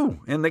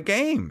do in the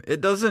game.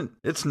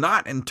 It's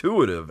not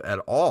intuitive at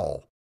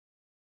all.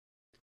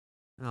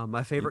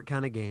 My favorite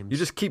kind of games. You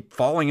just keep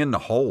falling into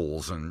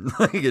holes and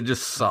like, it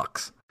just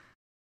sucks.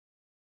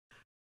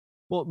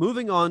 Well,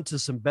 moving on to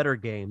some better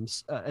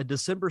games.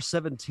 December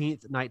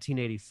 17th,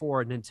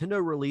 1984, Nintendo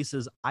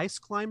releases Ice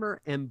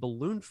Climber and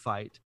Balloon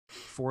Fight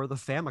for the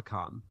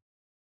Famicom.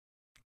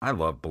 I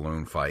love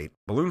Balloon Fight.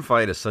 Balloon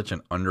Fight is such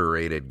an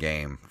underrated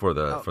game for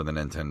the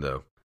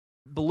Nintendo.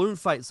 Balloon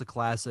Fight's a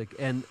classic,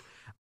 and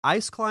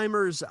Ice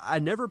Climbers, I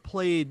never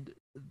played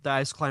the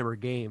Ice Climber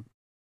game.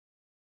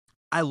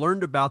 I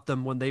learned about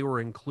them when they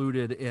were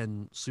included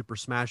in Super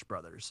Smash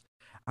Brothers.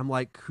 I'm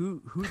like,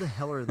 who the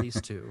hell are these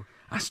two?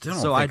 I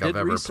still don't think I've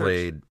ever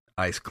played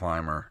Ice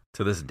Climber.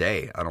 To this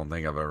day, I don't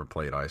think I've ever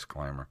played Ice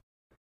Climber.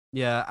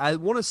 Yeah, I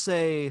want to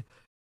say,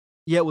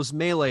 it was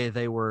Melee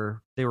they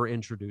were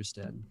introduced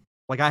in.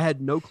 Like, I had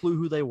no clue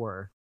who they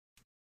were.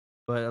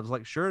 But I was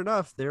like, sure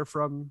enough, they're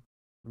from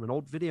an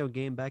old video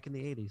game back in the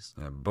 80s.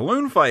 Yeah,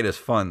 Balloon Fight is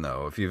fun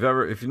though. If you've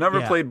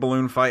never played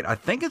Balloon Fight, I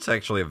think it's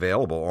actually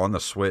available on the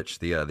Switch,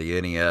 the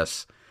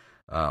NES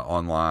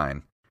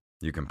online.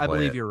 You can play. I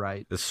believe it. You're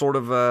right. It's sort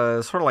of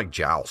like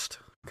Joust,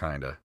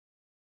 kind of.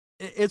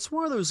 It's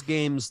one of those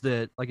games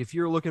that, like, if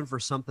you're looking for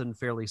something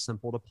fairly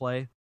simple to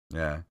play,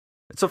 yeah,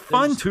 it's a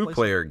fun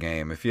 2-player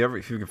game. If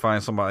you can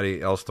find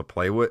somebody else to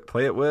play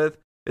it with,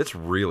 it's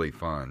really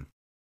fun.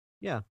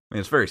 Yeah, I mean,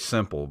 it's very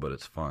simple, but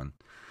it's fun.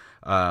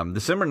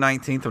 December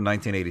 19th of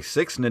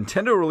 1986,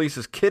 Nintendo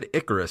releases Kid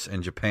Icarus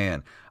in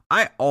Japan.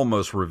 I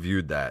almost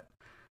reviewed that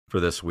for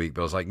this week,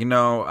 but I was like,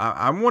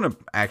 I want to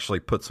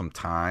actually put some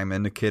time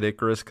into Kid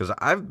Icarus because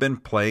I've been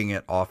playing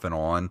it off and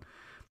on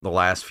the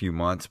last few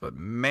months, but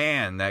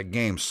man, that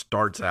game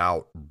starts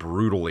out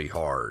brutally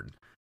hard.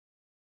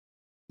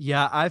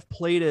 Yeah, I've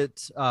played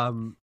it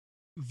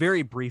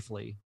very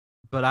briefly,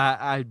 but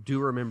I do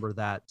remember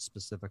that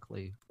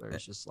specifically, where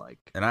it's just like...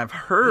 And I've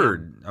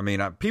heard,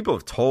 people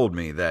have told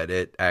me that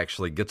it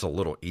actually gets a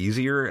little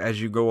easier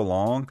as you go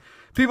along.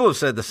 People have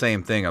said the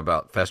same thing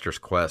about Fester's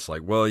Quest,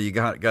 like, well, you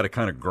got to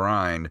kind of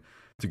grind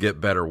to get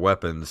better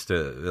weapons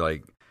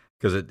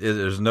because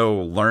there's no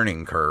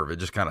learning curve. It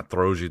just kind of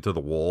throws you to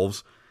the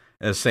wolves.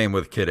 And same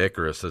with Kid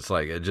Icarus. It's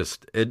like, it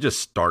just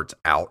starts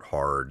out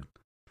hard.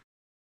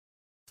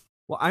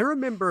 Well, I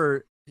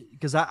remember...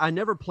 because I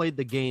never played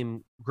the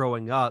game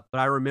growing up, but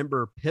I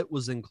remember Pit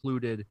was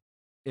included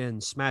in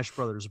Smash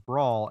Brothers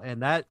Brawl,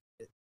 and that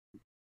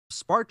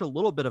sparked a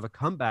little bit of a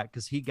comeback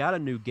because he got a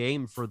new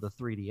game for the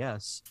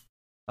 3DS,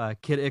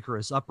 Kid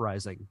Icarus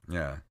Uprising.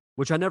 Yeah,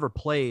 which I never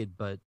played,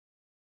 but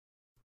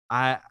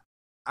I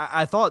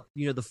thought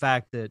the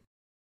fact that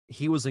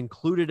he was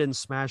included in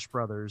Smash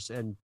Brothers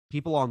and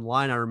people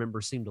online I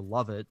remember seemed to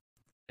love it,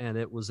 and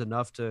it was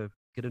enough to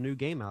get a new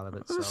game out of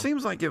it. So. It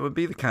seems like it would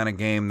be the kind of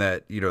game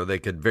that, they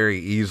could very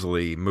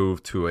easily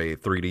move to a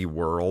 3D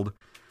world,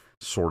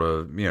 sort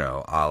of,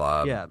 a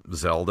la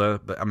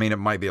Zelda. But, it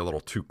might be a little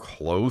too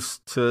close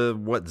to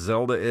what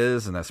Zelda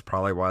is, and that's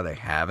probably why they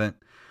haven't.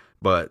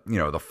 But,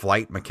 the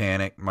flight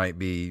mechanic might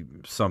be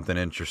something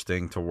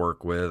interesting to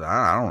work with.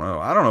 I don't know.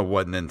 I don't know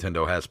what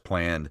Nintendo has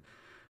planned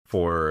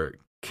for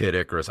Kid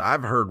Icarus.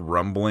 I've heard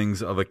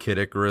rumblings of a Kid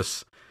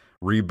Icarus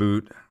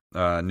reboot,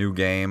 new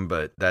game,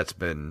 but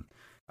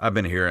I've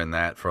been hearing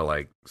that for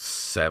like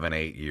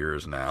 7-8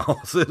 years now.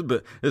 So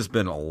it's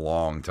been a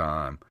long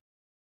time.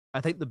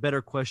 I think the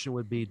better question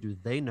would be, do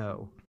they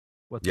know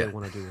what they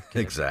want to do with Kid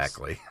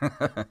exactly.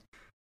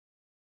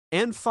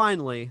 And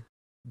finally,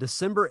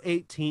 December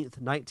 18th,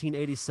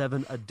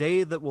 1987, a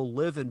day that will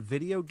live in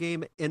video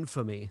game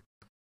infamy.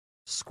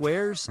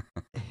 Square's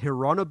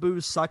Hironobu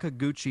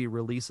Sakaguchi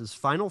releases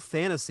Final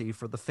Fantasy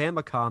for the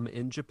Famicom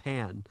in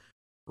Japan.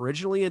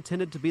 Originally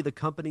intended to be the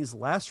company's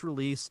last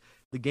release,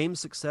 the game's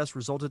success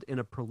resulted in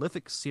a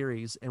prolific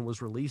series and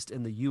was released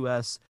in the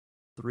US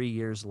 3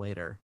 years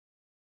later.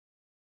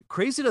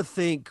 Crazy to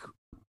think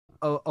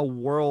a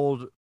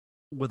world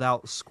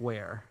without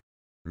Square.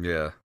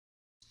 Yeah.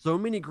 So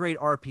many great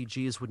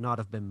RPGs would not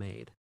have been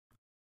made.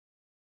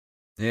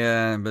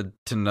 Yeah, but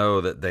to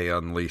know that they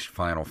unleashed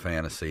Final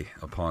Fantasy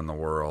upon the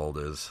world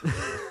is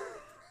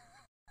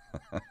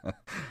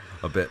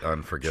a bit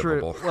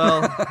unforgivable. True.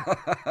 Well,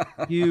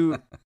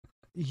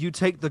 you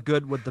take the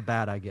good with the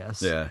bad, I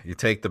guess. Yeah, you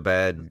take the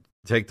bad,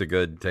 take the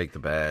good, take the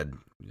bad,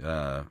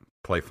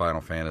 play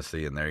Final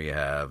Fantasy, and there you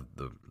have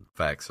the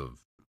facts of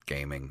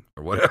gaming,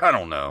 or what, I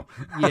don't know.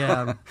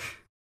 Yeah.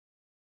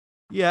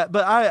 Yeah,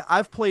 but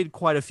I've played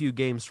quite a few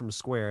games from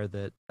Square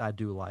that I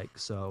do like,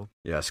 so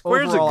yeah,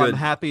 Square's overall, I'm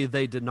happy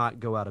they did not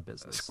go out of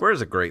business.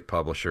 Square's a great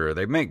publisher.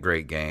 They make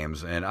great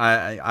games, and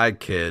I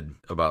kid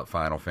about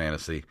Final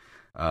Fantasy,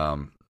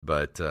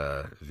 but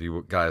if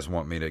you guys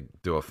want me to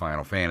do a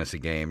Final Fantasy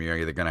game, you're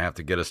either going to have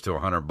to get us to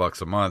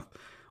 $100 a month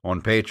on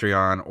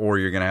Patreon, or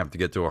you're going to have to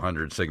get to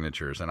 100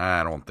 signatures, and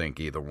I don't think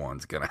either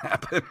one's going to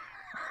happen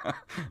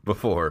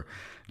before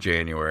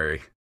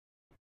January.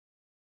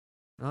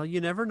 Well,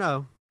 you never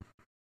know.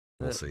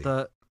 We'll see.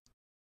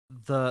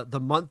 The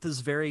month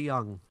is very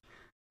young.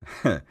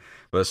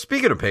 But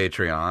speaking of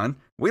Patreon,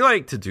 we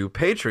like to do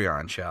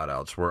Patreon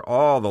shout-outs where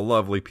all the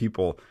lovely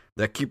people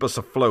that keep us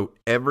afloat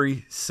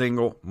every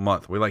single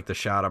month, we like to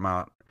shout them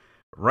out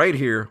right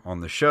here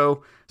on the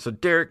show. So,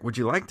 Derek, would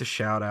you like to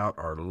shout out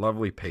our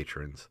lovely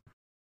patrons?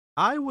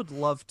 I would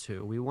love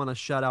to. We want to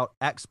shout out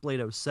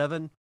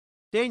AxeBlade07,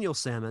 Daniel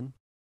Salmon,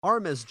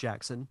 Armez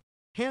Jackson,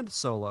 Hand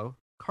Solo,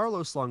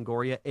 Carlos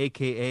Longoria,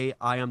 a.k.a.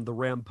 I Am the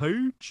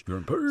Rampage,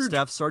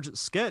 Staff Sergeant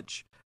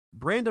Sketch,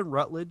 Brandon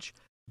Rutledge,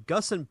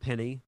 Gus and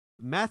Penny,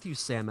 Matthew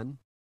Salmon,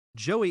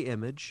 Joey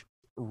Image,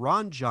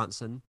 Ron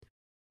Johnson,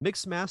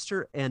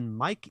 Mixmaster, and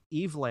Mike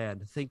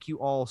Eveland. Thank you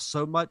all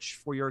so much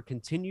for your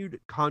continued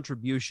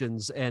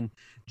contributions. And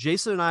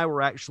Jason and I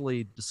were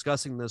actually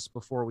discussing this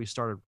before we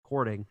started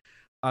recording.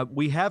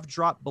 We have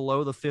dropped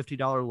below the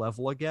 $50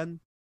 level again.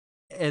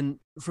 And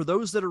for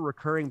those that are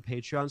recurring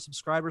Patreon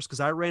subscribers, because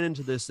I ran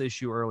into this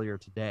issue earlier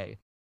today,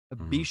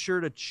 be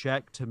sure to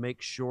check to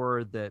make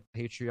sure that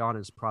Patreon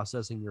is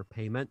processing your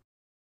payment,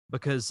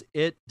 because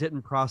it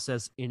didn't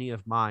process any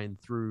of mine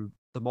through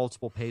the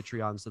multiple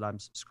Patreons that I'm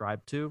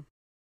subscribed to.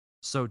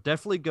 So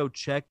definitely go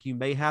check. You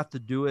may have to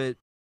do it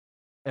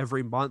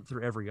every month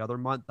or every other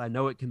month. I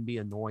know it can be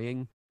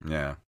annoying.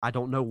 Yeah. I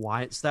don't know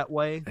why it's that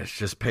way. It's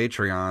just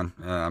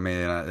Patreon. I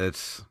mean,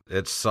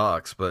 it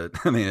sucks, but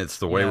I mean, it's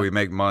the way we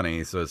make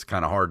money. So it's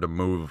kind of hard to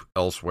move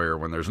elsewhere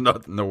when there's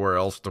nowhere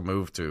else to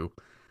move to.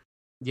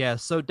 Yeah.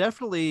 So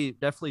definitely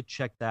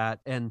check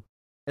that. And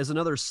as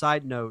another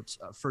side note,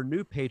 for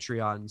new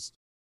Patreons,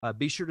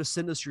 be sure to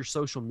send us your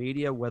social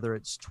media, whether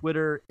it's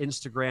Twitter,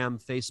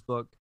 Instagram,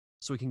 Facebook,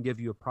 so we can give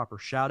you a proper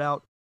shout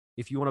out.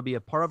 If you want to be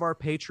a part of our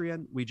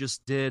Patreon, we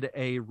just did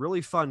a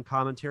really fun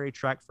commentary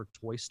track for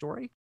Toy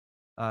Story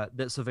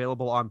that's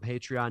available on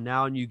Patreon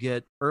now, and you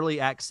get early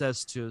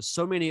access to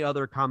so many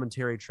other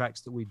commentary tracks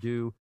that we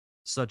do,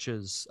 such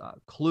as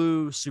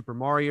Clue, Super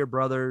Mario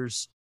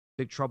Brothers,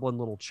 Big Trouble in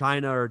Little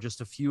China, or just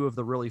a few of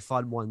the really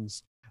fun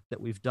ones that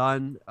we've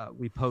done.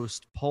 We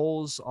post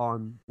polls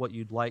on what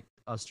you'd like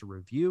us to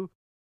review.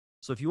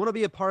 So if you want to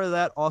be a part of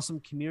that awesome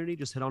community,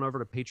 just head on over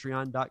to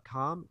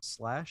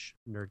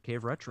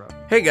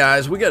patreon.com/nerdcaveretro. Hey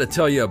guys, we got to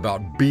tell you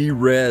about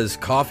B-Res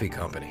Coffee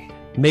Company.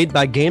 Made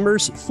by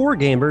gamers for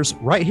gamers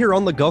right here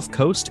on the Gulf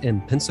Coast in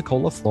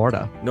Pensacola,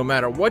 Florida. No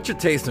matter what your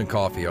taste in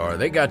coffee are,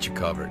 they got you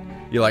covered.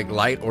 You like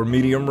light or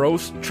medium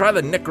roast? Try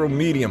the Necro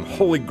Medium,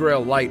 Holy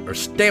Grail Light, or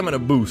Stamina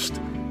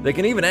Boost. They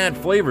can even add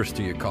flavors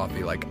to your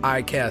coffee like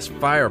ICAST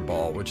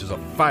Fireball, which is a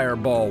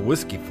fireball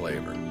whiskey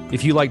flavor.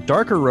 If you like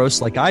darker roasts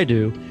like I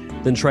do,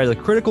 then try the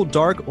Critical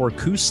Dark or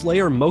Coup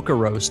Slayer Mocha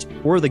Roast,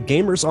 or the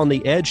Gamers on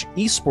the Edge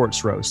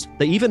Esports Roast.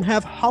 They even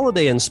have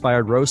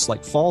holiday-inspired roasts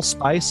like Fall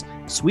Spice,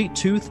 Sweet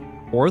Tooth,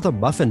 or the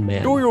Muffin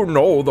Man. Do you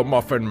know the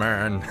Muffin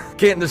Man?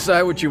 Can't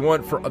decide what you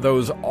want for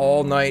those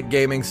all-night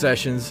gaming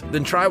sessions?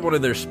 Then try one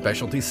of their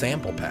specialty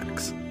sample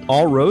packs.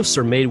 All roasts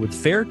are made with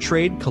fair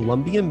trade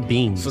Colombian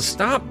beans. So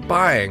stop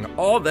buying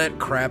all that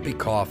crappy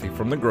coffee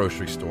from the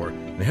grocery store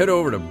and head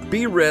over to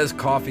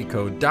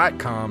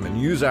brescoffeeco.com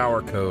and use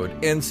our code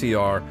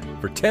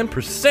NCR for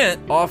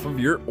 10% off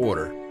of your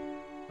order.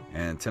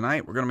 And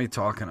tonight we're going to be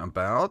talking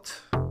about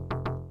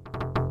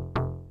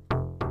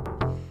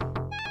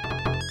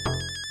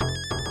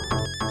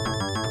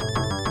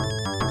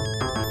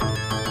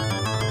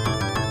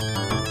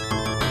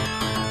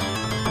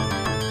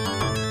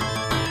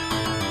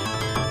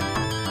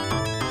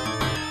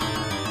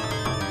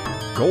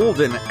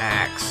Golden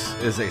Axe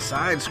is a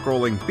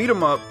side-scrolling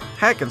beat-em-up,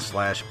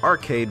 hack-and-slash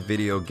arcade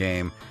video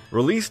game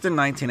released in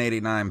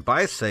 1989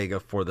 by Sega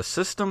for the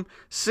System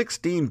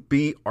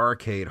 16B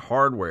arcade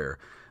hardware.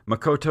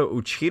 Makoto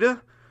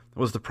Uchida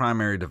was the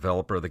primary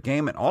developer of the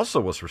game and also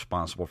was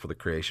responsible for the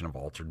creation of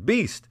Altered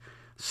Beast.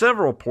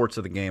 Several ports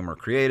of the game were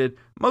created,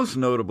 most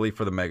notably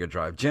for the Mega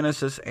Drive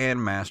Genesis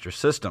and Master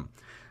System.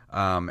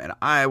 And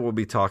I will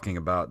be talking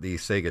about the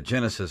Sega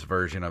Genesis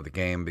version of the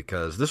game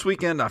because this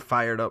weekend I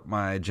fired up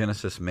my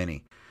Genesis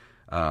Mini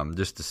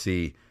just to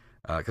see,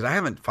 because I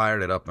haven't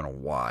fired it up in a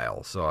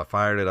while. So I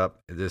fired it up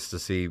just to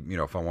see,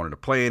 if I wanted to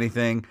play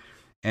anything.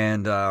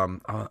 And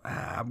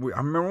I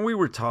remember we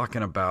were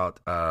talking about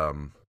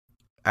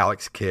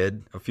Alex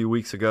Kidd a few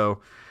weeks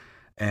ago.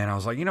 And I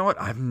was like, you know what?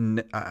 I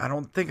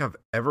don't think I've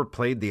ever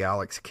played the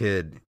Alex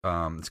Kidd.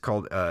 It's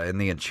called In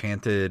the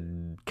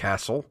Enchanted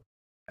Castle.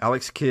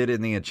 Alex Kidd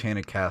in the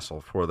Enchanted Castle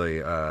for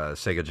the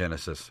Sega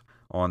Genesis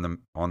on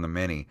the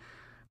Mini,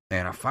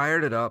 and I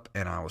fired it up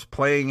and I was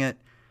playing it,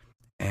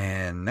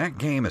 and that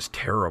game is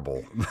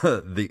terrible.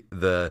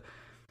 the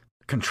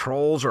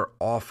controls are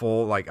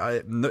awful.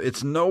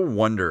 It's no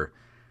wonder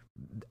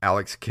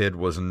Alex Kidd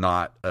was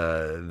not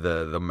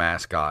the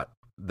mascot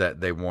that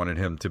they wanted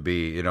him to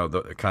be.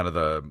 The kind of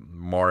the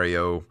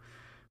Mario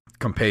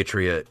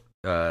compatriot.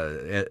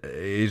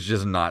 He's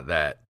just not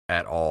that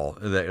at all.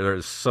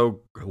 They're so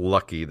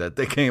lucky that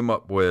they came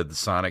up with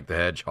Sonic the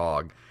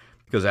Hedgehog,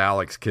 because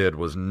Alex Kidd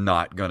was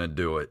not going to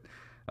do it.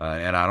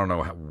 And I don't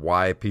know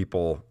why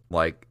people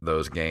like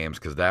those games,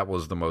 because that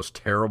was the most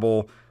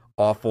terrible,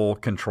 awful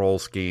control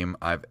scheme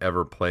I've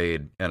ever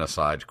played in a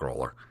side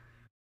scroller.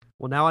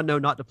 Well, now I know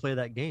not to play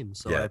that game,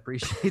 so I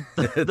appreciate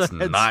it's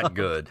the not up.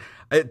 good.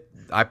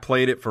 I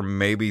played it for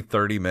maybe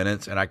 30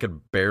 minutes, and I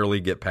could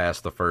barely get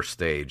past the first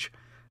stage.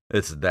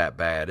 It's that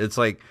bad. It's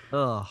like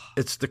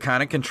it's the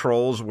kind of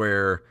controls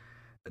where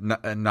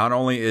not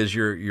only is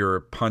your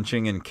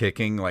punching and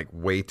kicking like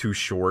way too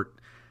short,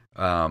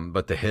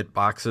 but the hit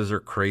boxes are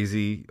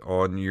crazy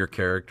on your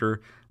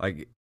character.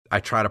 Like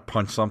I try to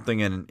punch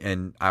something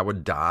and I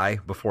would die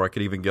before I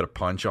could even get a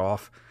punch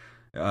off.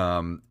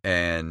 And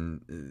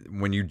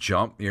when you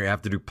jump, you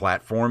have to do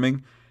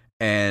platforming,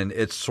 and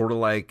it's sort of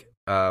like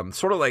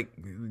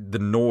the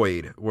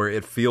Noid, where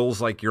it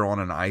feels like you're on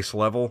an ice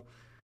level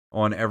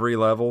on every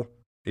level,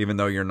 even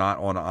though you're not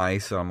on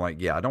ice. I'm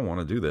like, yeah, I don't want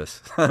to do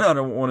this. I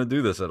don't want to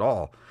do this at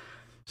all.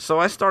 So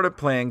I started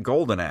playing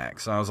Golden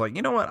Axe. I was like,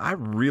 you know what? I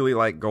really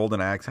like Golden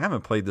Axe. I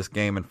haven't played this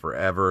game in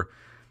forever.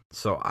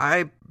 So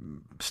I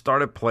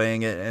started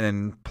playing it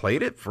and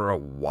played it for a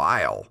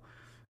while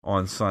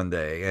on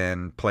Sunday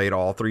and played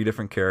all 3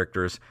 different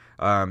characters.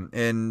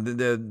 And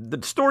the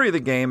story of the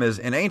game is,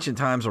 in ancient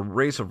times, a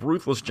race of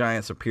ruthless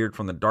giants appeared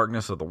from the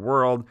darkness of the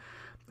world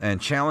and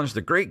challenged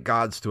the great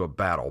gods to a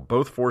battle.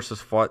 Both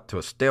forces fought to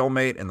a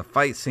stalemate, and the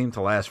fight seemed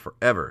to last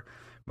forever.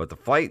 But the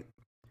fight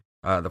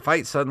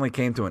suddenly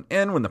came to an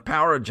end when the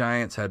power of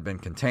giants had been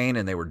contained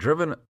and they were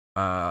driven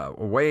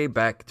away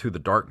back to the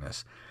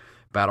darkness.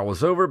 Battle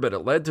was over, but it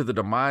led to the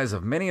demise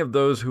of many of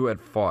those who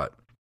had fought.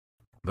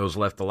 Those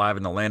left alive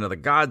in the land of the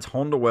gods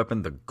honed a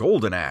weapon, the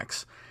Golden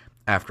Axe.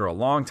 After a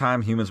long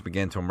time, humans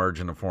began to emerge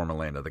in the form of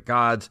land of the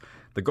gods.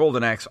 The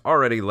Golden Axe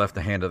already left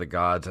the hand of the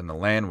gods, and the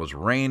land was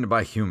reigned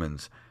by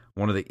humans.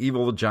 One of the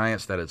evil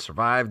giants that had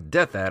survived,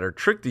 Death Adder,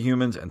 tricked the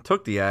humans and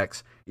took the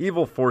axe.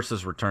 Evil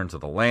forces returned to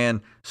the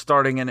land,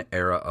 starting an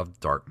era of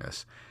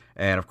darkness.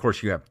 And, of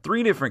course, you have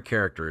 3 different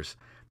characters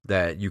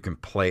that you can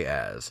play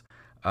as.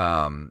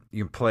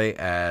 You can play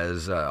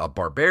as a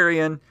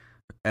barbarian,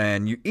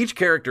 and each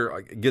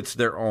character gets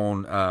their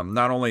own.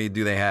 Not only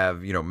do they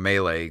have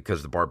melee,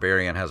 because the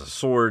barbarian has a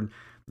sword.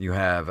 You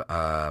have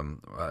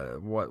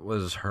what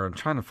was her? I'm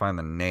trying to find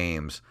the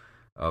names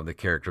of the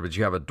character, but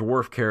you have a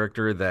dwarf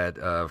character that,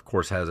 of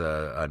course, has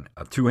a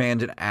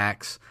 2-handed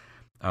axe,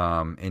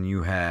 and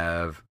you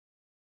have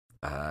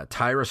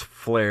Tyrus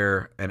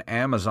Flare, an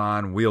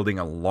Amazon wielding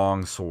a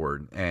long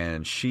sword,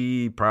 and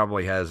she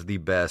probably has the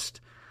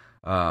best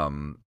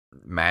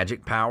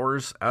magic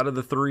powers out of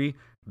the 3.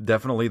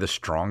 Definitely the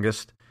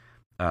strongest.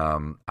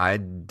 I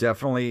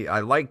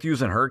liked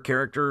using her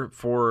character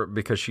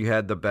because she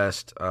had the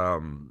best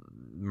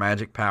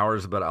magic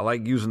powers, but I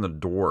like using the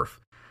dwarf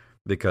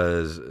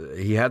because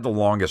he had the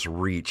longest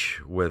reach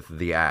with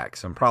the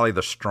axe and probably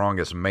the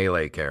strongest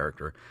melee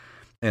character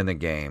in the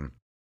game.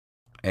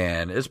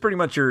 And it's pretty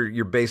much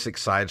your basic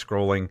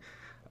side-scrolling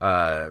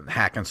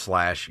hack and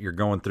slash. You're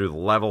going through the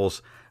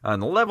levels,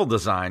 and the level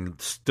design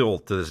still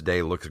to this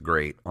day looks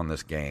great on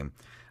this game.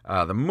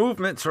 The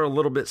movements are a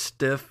little bit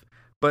stiff,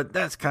 but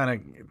that's kind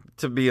of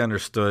to be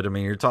understood. I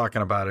mean, you're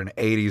talking about an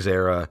 80s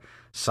era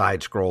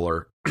side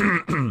scroller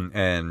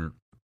and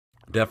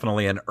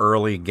definitely an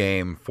early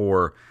game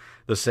for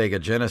the Sega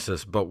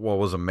Genesis. But what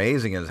was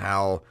amazing is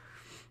how,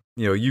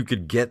 you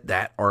could get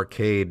that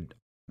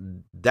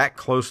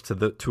close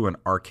to an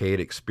arcade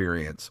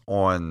experience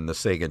on the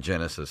Sega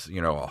Genesis,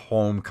 a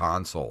home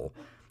console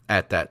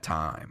at that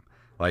time.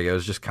 Like, it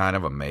was just kind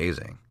of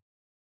amazing.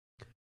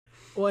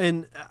 Well,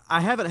 and I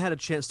haven't had a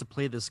chance to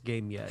play this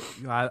game yet.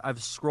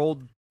 I've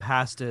scrolled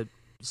past it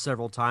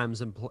several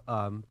times and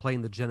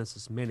playing the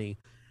Genesis Mini,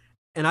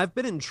 and I've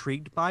been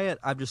intrigued by it.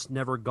 I've just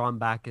never gone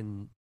back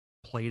and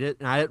played it,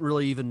 and I didn't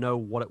really even know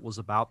what it was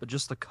about, but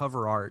just the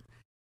cover art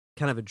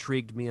kind of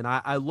intrigued me, and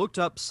I looked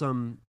up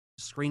some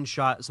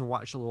screenshots and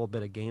watched a little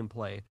bit of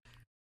gameplay.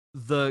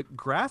 The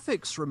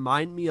graphics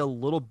remind me a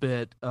little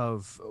bit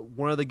of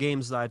one of the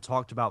games that I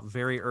talked about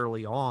very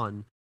early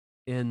on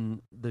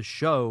in the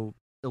show,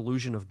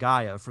 Illusion of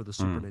Gaia, for the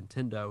Super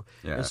Nintendo.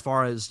 Yeah. As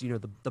far as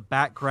the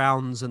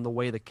backgrounds and the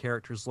way the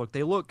characters look,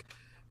 they look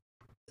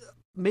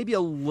maybe a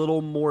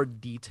little more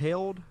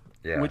detailed,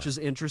 which is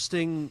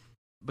interesting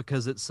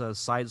because it's a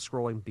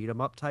side-scrolling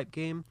beat-em-up type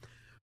game.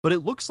 But it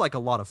looks like a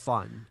lot of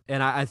fun,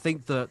 and I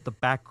think the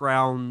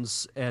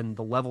backgrounds and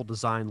the level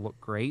design look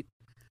great.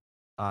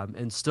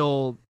 And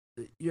still,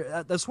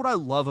 that's what I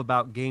love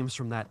about games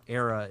from that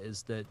era,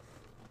 is that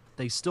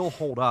they still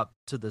hold up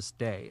to this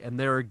day. And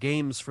there are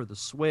games for the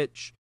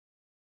Switch,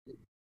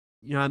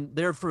 I'm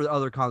there for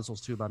other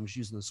consoles too, but I'm just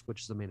using the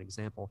Switch as the main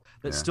example,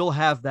 that still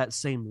have that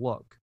same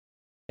look,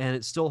 and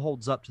it still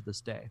holds up to this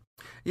day.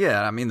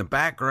 Yeah, I mean, the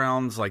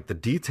backgrounds, like the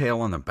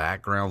detail on the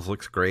backgrounds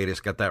looks great. It's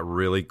got that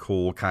really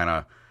cool kind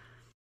of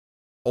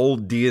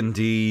old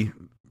D&D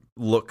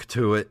look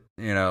to it,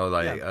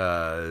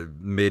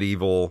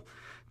 medieval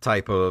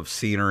type of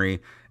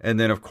scenery. And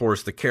then, of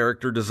course, the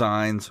character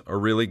designs are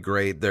really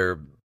great. They're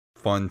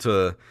fun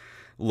to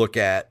look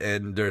at,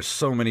 and there's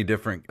so many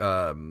different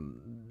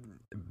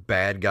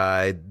bad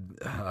guy,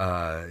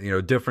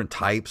 different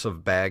types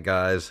of bad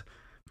guys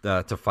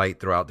to fight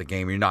throughout the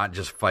game. You're not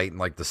just fighting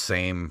like the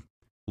same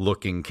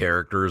looking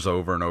characters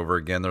over and over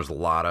again. There's a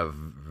lot of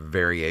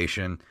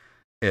variation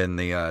in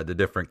the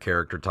different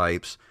character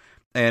types,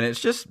 and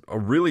it's just a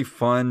really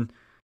fun,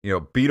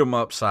 beat 'em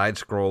up, side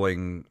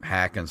scrolling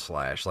hack and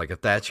slash. Like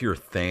if that's your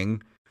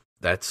thing,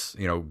 that's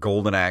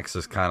Golden Axe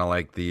is kind of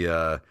like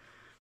the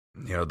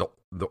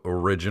the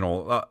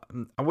original.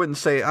 I wouldn't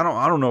say I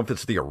don't know if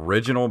it's the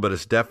original, but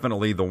it's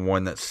definitely the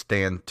one that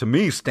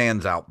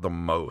stands out the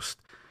most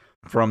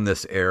from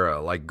this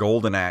era. Like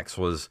Golden Axe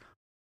was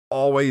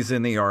always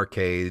in the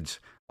arcades,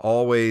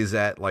 always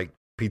at like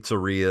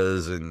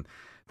pizzerias and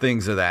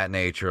things of that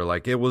nature.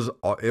 Like it was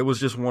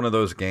just one of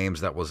those games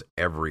that was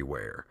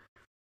everywhere.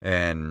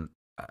 And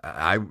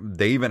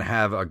they even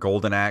have a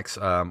Golden Axe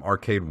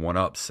arcade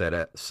 1-up set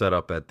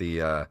up at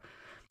the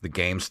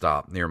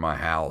GameStop near my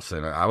house,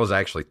 and I was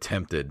actually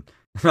tempted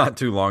not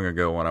too long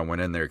ago when I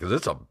went in there because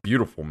it's a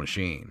beautiful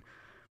machine.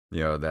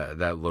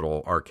 That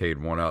little arcade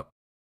 1-up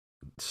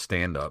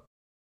stand up.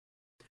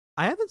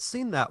 I haven't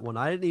seen that one.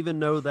 I didn't even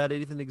know that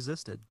anything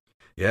existed.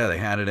 Yeah, they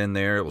had it in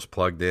there. It was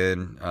plugged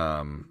in.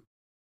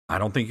 I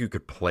don't think you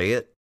could play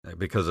it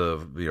because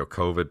of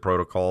COVID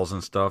protocols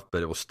and stuff,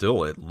 but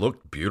it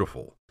looked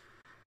beautiful.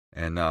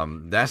 And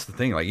that's the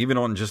thing. Like even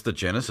on just the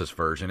Genesis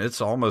version, it's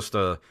almost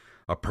a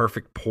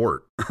perfect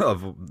port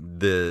of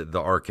the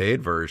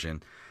arcade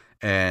version.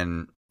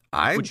 And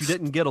which you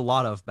didn't get a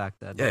lot of back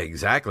then. Yeah,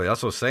 exactly.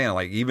 That's what I was saying.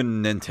 Like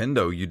even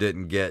Nintendo, you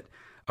didn't get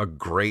a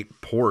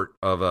great port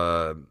of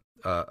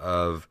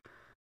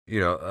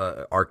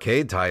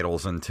arcade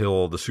titles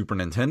until the Super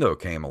Nintendo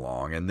came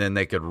along, and then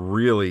they could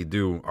really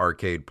do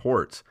arcade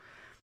ports.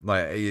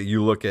 Like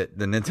you look at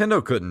the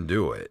Nintendo couldn't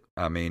do it.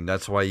 I mean,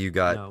 that's why you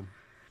got. No.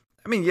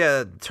 I mean,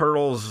 yeah,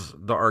 Turtles,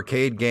 the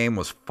arcade game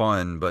was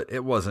fun, but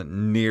it wasn't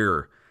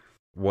near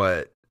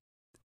what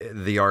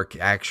the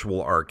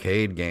actual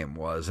arcade game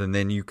was. And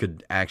then you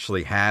could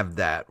actually have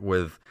that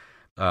with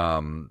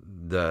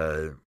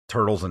the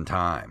Turtles in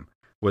Time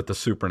with the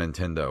Super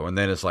Nintendo. And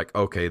then it's like,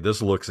 okay,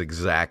 this looks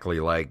exactly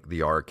like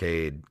the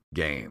arcade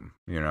game,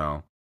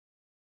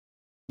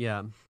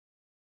 Yeah.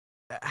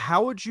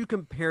 How would you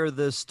compare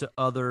this to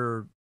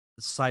other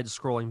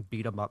side-scrolling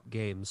beat-em-up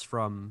games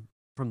from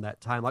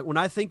that time? Like when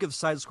I think of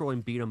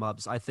side-scrolling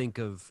beat-em-ups, I think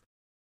of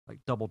like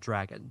Double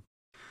Dragon.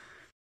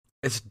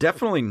 It's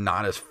definitely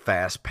not as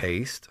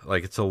fast-paced.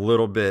 Like it's a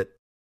little bit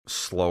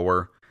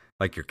slower.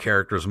 Like your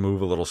characters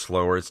move a little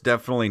slower. It's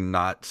definitely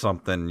not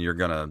something you're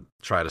gonna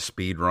try to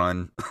speed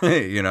run.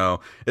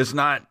 It's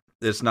not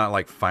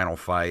like Final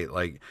Fight.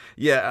 Like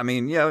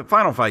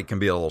Final Fight can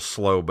be a little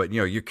slow, but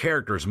your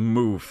characters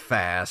move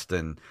fast,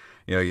 and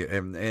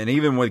and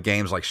even with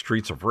games like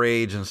Streets of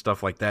Rage and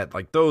stuff like that,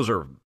 like those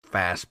are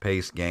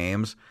fast-paced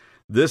games.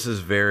 This is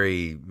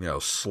very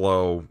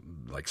slow,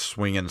 like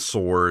swinging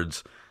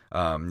swords.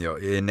 And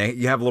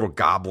you have little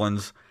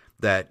goblins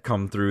that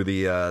come through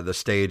the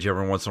stage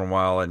every once in a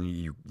while, and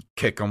you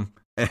kick them,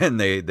 and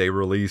they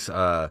release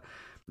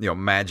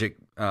magic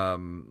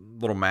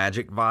little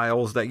magic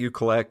vials that you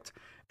collect,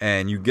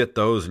 and you get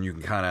those, and you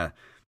can kind of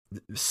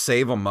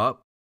save them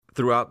up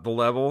throughout the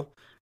level.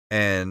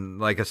 And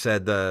like I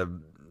said,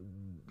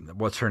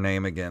 what's her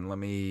name again? Let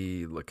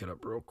me look it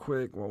up real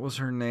quick. What was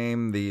her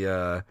name?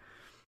 The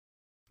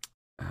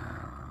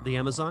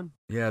Amazon?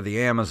 Yeah,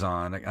 the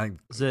Amazon.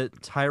 Is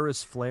it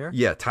Tyrus Flare?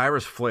 Yeah,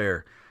 Tyrus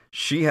Flare.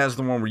 She has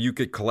the one where you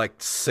could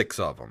collect 6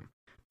 of them.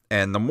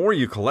 And the more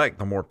you collect,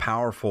 the more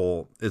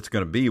powerful it's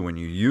going to be when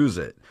you use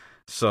it.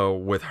 So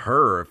with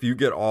her, if you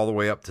get all the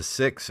way up to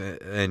 6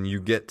 and you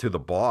get to the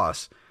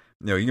boss,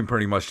 you can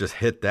pretty much just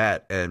hit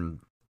that and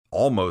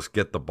almost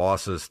get the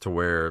bosses to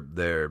where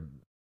they're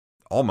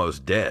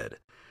almost dead.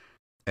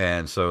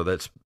 And so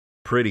that's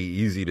pretty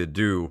easy to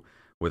do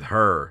with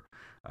her.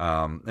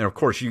 And of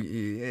course,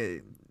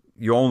 you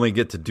only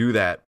get to do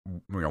that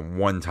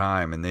one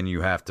time, and then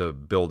you have to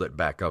build it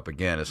back up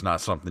again. It's not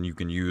something you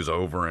can use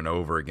over and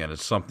over again.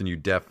 It's something you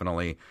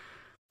definitely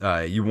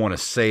you want to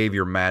save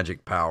your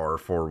magic power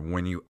for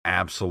when you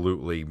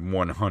absolutely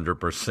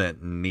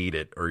 100% need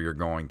it, or you're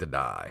going to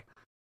die.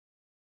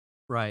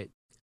 Right.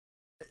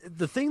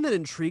 The thing that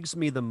intrigues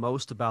me the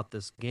most about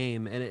this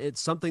game, and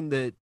it's something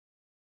that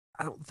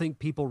I don't think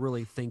people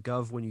really think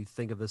of when you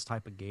think of this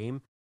type of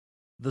game,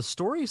 the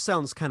story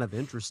sounds kind of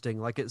interesting.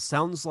 Like it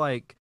sounds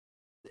like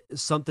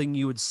something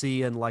you would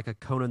see in like a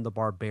Conan the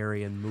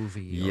Barbarian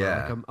movie.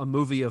 Yeah. Or like a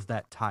movie of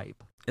that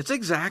type. It's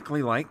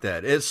exactly like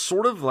that. It's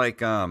sort of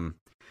like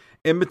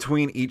in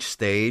between each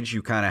stage,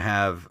 you kind of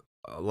have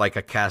like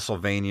a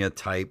Castlevania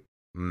type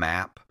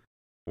map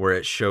where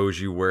it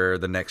shows you where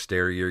the next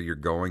area you're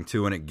going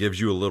to, and it gives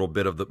you a little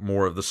bit of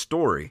more of the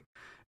story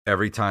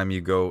every time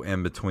you go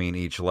in between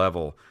each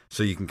level,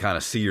 so you can kind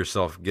of see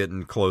yourself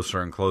getting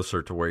closer and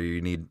closer to where you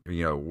need,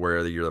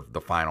 where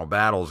the final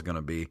battle is going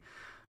to be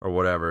or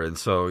whatever. And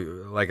so,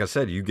 like I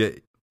said,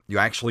 you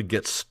actually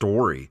get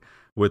story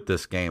with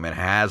this game. It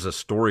has a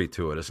story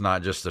to it. It's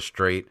not just a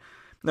straight,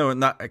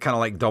 not kind of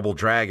like Double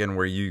Dragon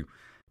where you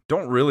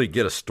don't really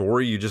get a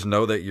story. You just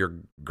know that your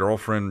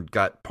girlfriend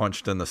got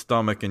punched in the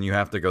stomach and you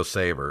have to go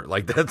save her.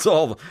 Like, that's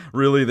all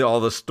really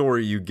all the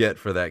story you get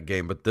for that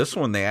game. But this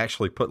one, they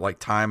actually put like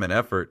time and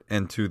effort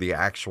into the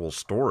actual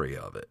story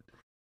of it.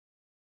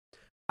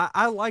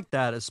 I like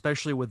that,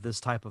 especially with this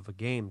type of a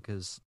game,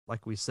 because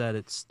like we said,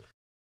 it's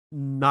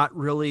not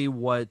really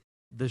what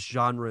this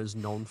genre is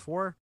known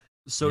for.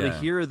 So to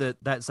hear that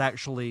that's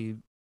actually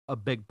a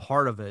big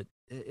part of it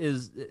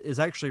is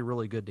actually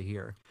really good to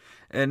hear.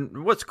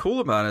 And what's cool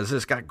about it is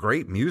it's got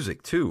great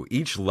music too.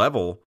 Each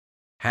level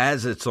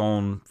has its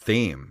own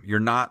theme. You're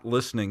not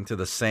listening to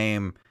the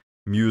same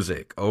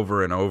music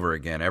over and over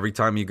again. Every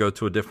time you go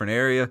to a different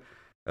area,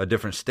 a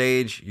different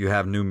stage, you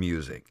have new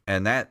music.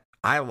 And that,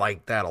 I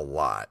like that a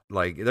lot.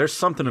 Like, there's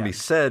something to be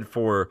said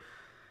for,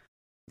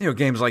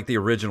 games like the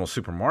original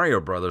Super Mario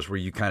Brothers, where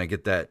you kind of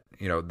get that,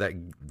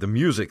 that the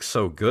music's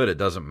so good, it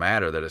doesn't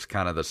matter that it's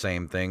kind of the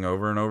same thing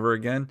over and over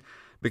again,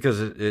 because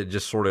it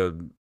just sort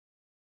of,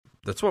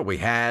 that's what we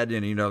had,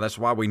 and, that's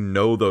why we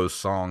know those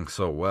songs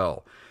so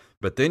well.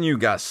 But then you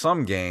got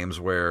some games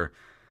where,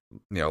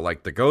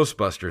 like the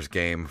Ghostbusters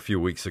game a few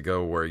weeks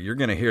ago, where you're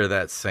going to hear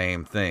that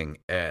same thing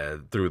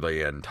through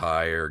the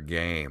entire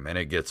game, and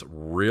it gets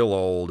real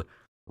old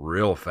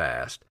real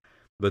fast.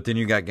 But then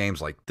you got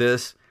games like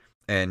this,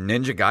 and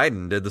Ninja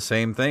Gaiden did the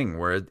same thing,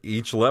 where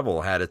each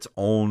level had its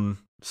own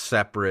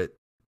separate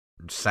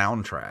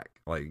soundtrack,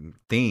 like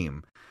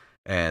theme.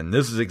 And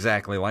this is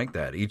exactly like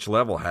that. Each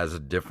level has a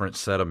different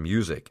set of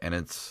music, and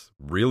it's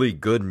really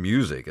good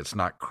music. It's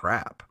not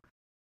crap.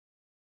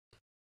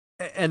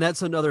 And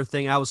that's another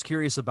thing I was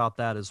curious about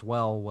that as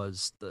well,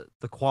 was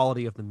the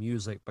quality of the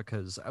music,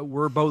 because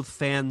we're both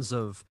fans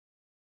of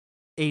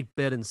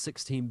 8-bit and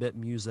 16-bit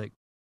music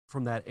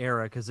from that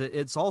era, because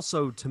it's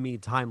also, to me,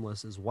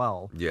 timeless as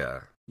well.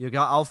 Yeah.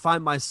 I'll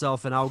find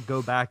myself and I'll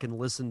go back and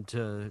listen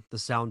to the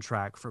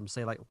soundtrack from,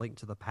 say, like Link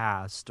to the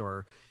Past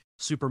or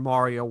Super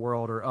Mario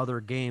World or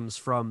other games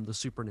from the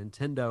Super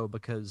Nintendo,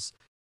 because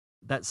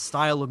that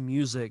style of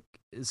music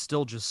is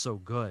still just so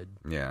good.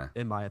 Yeah.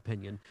 In my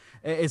opinion.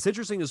 It's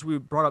interesting, as we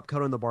brought up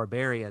Conan the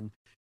Barbarian,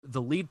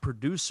 the lead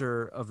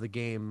producer of the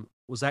game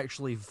was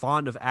actually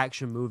fond of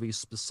action movies,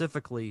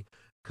 specifically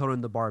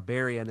Conan the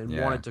Barbarian, and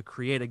wanted to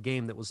create a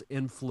game that was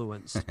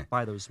influenced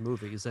by those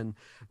movies. And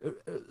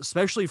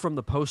especially from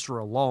the poster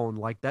alone,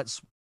 like,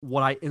 that's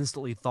what I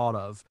instantly thought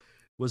of,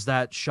 was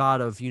that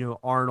shot of,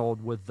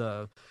 Arnold with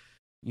the,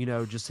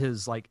 just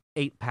his like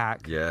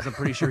 8-pack. Yeah. I'm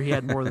pretty sure he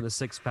had more than a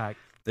 6-pack.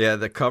 Yeah,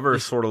 the cover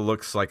sort of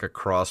looks like a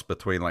cross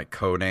between like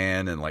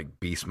Conan and like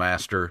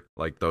Beastmaster,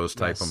 like those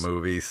type of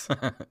movies.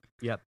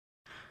 Yep.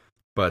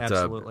 But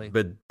absolutely.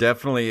 But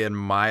definitely, in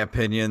my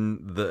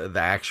opinion, the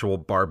actual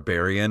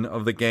barbarian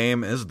of the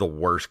game is the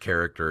worst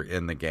character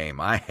in the game.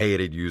 I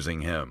hated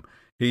using him.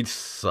 He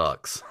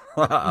sucks.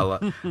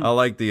 I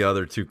like the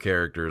other two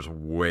characters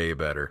way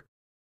better.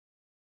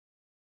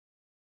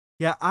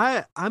 Yeah,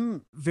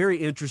 I'm very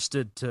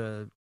interested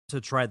to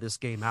try this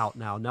game out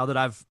now that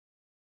I've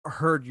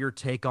heard your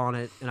take on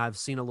it and I've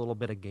seen a little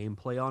bit of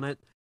gameplay on it.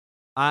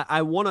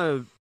 I want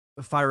to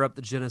fire up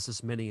the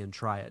Genesis Mini and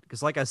try it,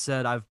 because like I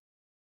said, I've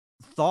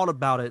thought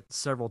about it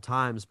several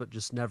times but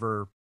just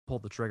never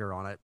pulled the trigger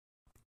on it.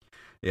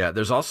 Yeah,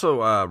 there's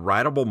also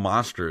rideable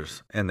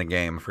monsters in the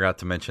game. I forgot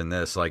to mention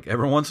this. Like,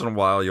 every once in a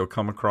while you'll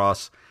come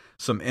across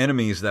some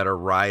enemies that are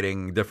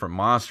riding different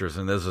monsters,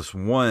 and there's this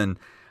one,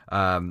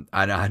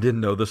 I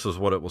didn't know this is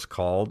what it was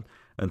called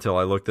until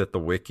I looked at the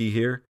wiki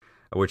here,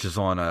 which is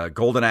on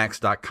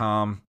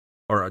goldenaxe.com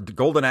or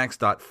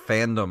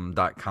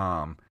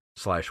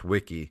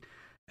goldenaxe.fandom.com/wiki.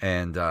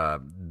 And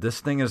this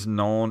thing is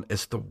known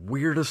as the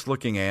weirdest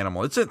looking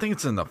animal. I think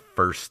it's in the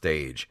first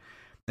stage.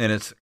 And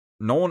it's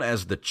known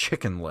as the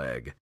chicken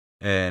leg.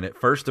 And it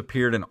first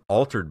appeared in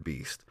Altered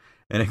Beast.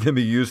 And it can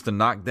be used to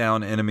knock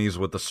down enemies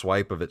with the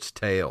swipe of its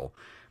tail.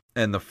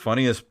 And the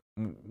funniest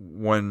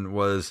one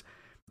was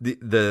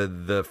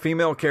the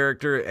female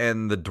character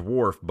and the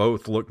dwarf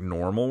both look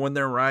normal when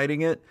they're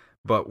riding it.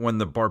 But when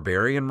the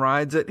barbarian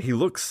rides it, he's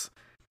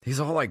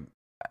all like,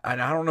 I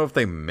don't know if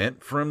they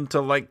meant for him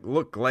to like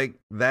look like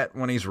that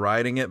when he's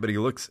riding it, but he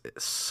looks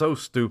so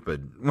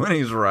stupid when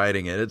he's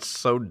riding it. It's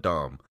so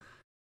dumb.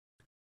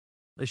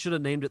 They should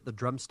have named it the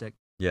drumstick.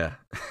 Yeah.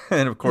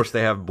 And of course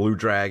they have blue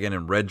dragon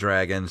and red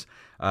dragons.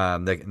 I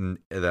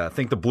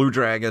think the blue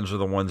dragons are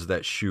the ones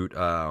that shoot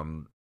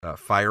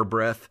fire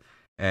breath,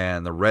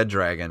 and the red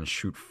dragons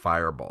shoot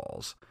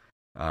fireballs.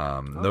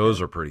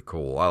 Those are pretty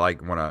cool. I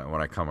like when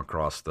I come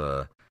across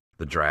the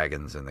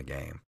dragons in the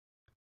game.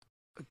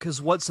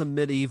 Because what's a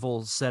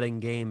medieval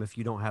setting game if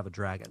you don't have a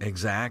dragon?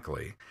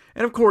 Exactly.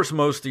 And of course,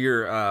 most of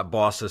your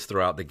bosses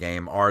throughout the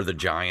game are the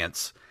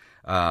giants.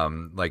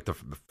 Like the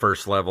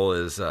first level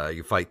is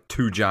you fight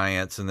 2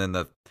 giants, and then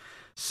the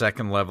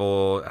second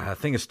level, I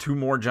think it's 2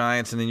 more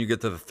giants, and then you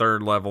get to the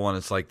third level, and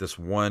it's like this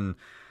one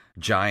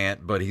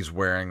giant, but he's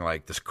wearing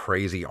like this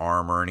crazy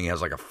armor, and he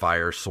has like a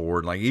fire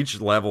sword. Like, each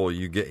level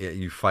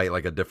you fight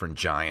like a different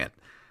giant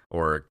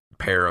or a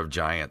pair of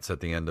giants at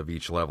the end of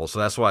each level. So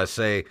that's why I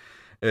say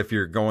if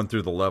you're going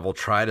through the level,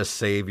 try to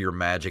save your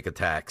magic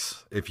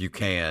attacks if you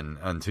can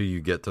until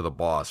you get to the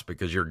boss,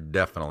 because you're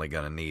definitely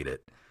going to need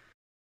it.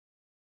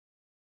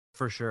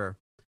 For sure.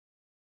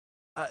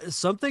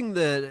 Something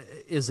that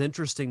is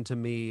interesting to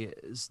me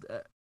is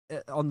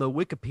on the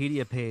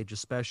Wikipedia page,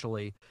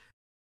 especially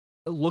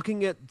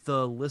looking at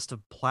the list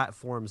of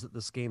platforms that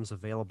this game's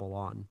available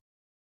on,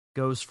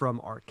 goes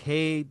from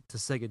arcade to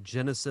Sega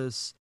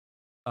Genesis,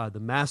 the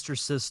Master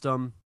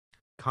System,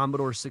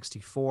 Commodore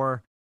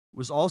 64.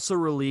 Was also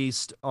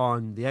released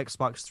on the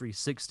Xbox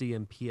 360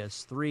 and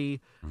PS3.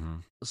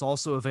 It's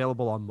also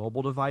available on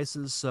mobile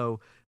devices.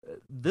 So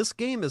this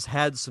game has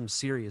had some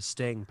serious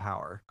staying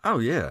power. Oh,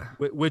 yeah.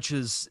 Which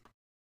is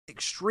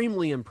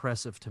extremely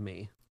impressive to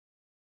me.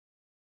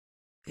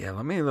 Yeah,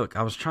 let me look.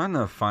 I was trying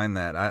to find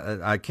that.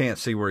 I can't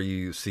see where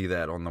you see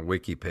that on the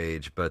wiki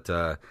page, but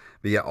yeah,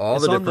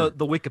 It's on the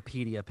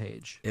Wikipedia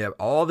page. Yeah,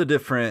 all the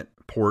different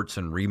ports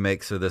and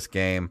remakes of this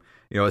game.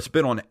 You know, it's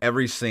been on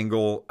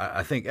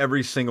I think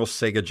every single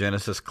Sega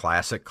Genesis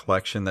Classic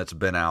collection that's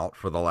been out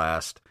for the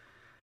last,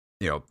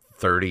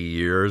 30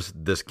 years.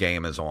 This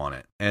game is on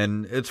it,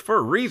 and it's for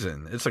a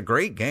reason. It's a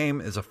great game.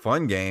 It's a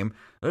fun game.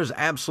 There's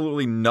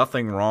absolutely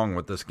nothing wrong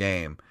with this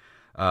game.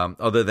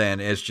 Other than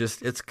it's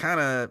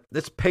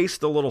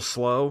paced a little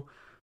slow,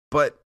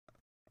 but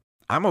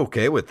I'm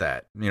okay with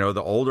that.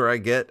 The older I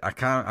get, I'm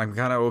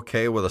kind of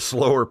okay with a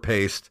slower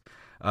paced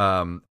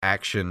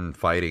action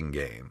fighting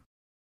game.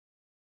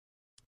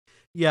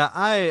 Yeah,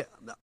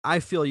 I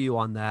feel you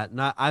on that,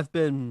 and I've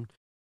been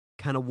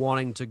kind of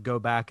wanting to go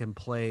back and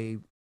play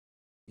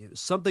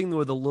something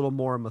with a little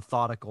more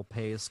methodical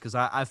pace, because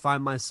I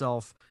find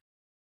myself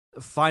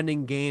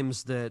finding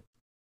games that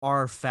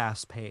are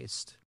fast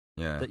paced.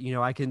 Yeah. That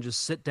I can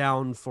just sit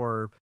down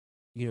for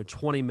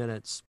 20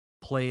 minutes,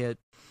 play it,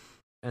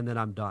 and then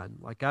I'm done.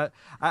 Like I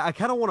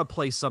kind of want to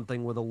play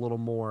something with a little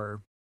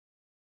more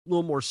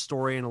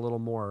story and a little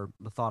more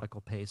methodical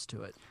pace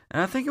to it.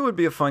 And I think it would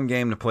be a fun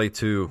game to play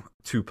two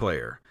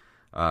player.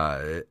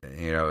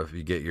 If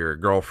you get your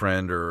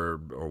girlfriend or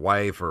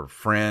wife or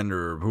friend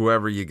or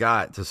whoever you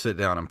got to sit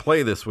down and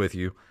play this with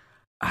you,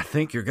 I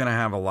think you're going to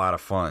have a lot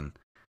of fun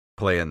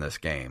playing this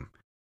game.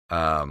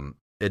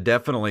 It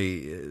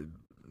definitely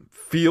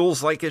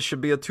feels like it should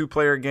be a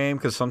 2-player game,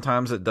 because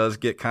sometimes it does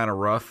get kind of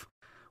rough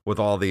with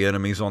all the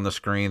enemies on the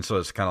screen. So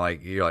it's kind of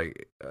like, you're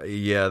like,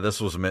 yeah,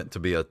 this was meant to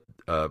be a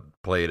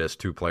played as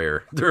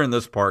 2-player during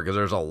this part, because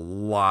there's a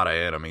lot of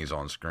enemies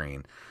on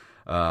screen.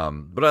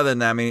 But other than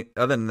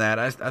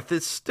that,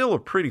 it's still a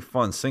pretty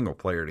fun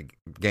single-player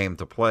game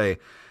to play.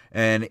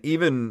 And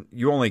even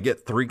you only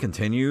get 3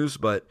 continues,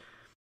 but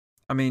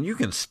I mean, you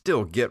can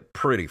still get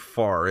pretty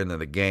far into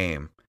the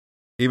game,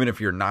 even if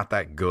you're not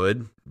that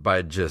good,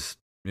 by just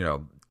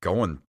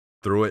going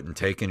through it and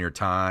taking your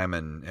time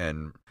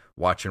and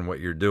watching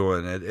what you're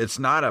doing. It's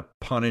not a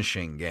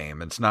punishing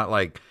game. It's not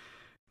like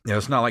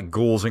it's not like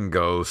Ghouls and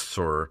Ghosts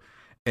or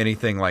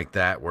anything like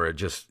that, where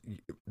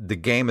the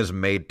game is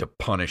made to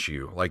punish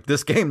you. Like,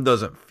 this game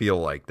doesn't feel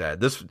like that.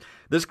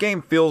 This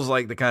game feels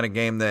like the kind of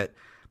game that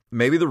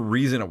maybe the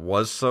reason it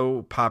was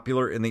so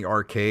popular in the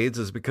arcades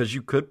is because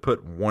you could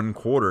put 1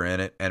 quarter in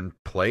it and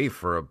play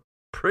for a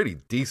pretty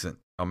decent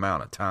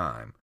amount of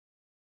time.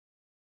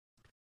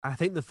 I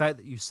think the fact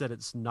that you said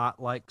it's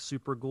not like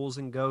Super Ghouls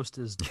and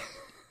Ghosts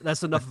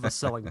that's enough of a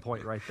selling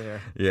point right there.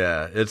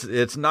 Yeah,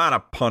 it's not a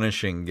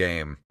punishing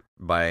game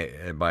by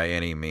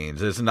any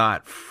means. It's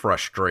not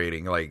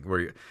frustrating, like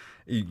where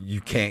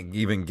you can't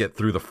even get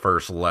through the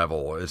first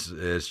level.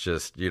 It's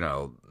just,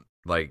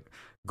 like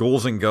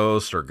Ghouls and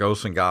Ghosts or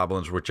Ghosts and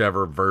Goblins,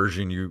 whichever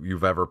version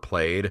you've ever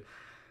played.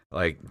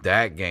 Like,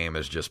 that game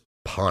is just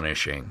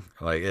punishing.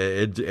 Like,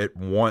 it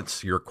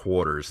wants your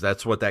quarters.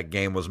 That's what that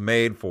game was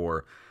made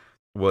for,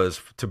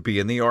 was to be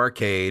in the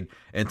arcade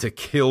and to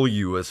kill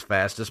you as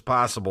fast as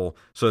possible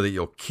so that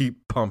you'll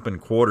keep pumping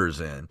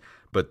quarters in.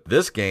 But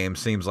this game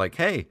seems like,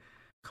 hey,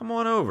 come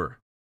on over,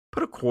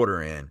 put a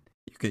quarter in.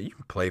 You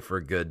can play for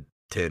a good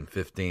 10,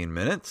 15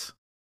 minutes.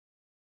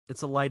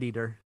 It's a light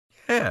eater.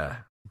 Yeah,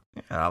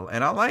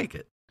 and I like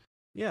it.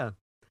 Yeah.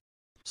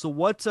 So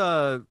what,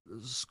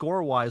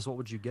 score-wise, what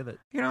would you give it?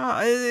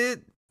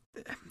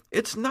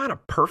 It's not a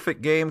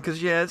perfect game,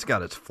 because, yeah, it's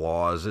got its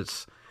flaws.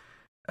 It's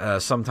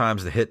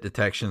sometimes the hit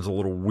detection's a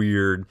little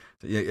weird.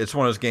 It's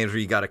one of those games where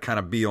you got to kind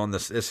of be on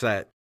this. It's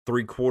that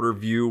 3/4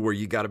 view where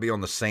you got to be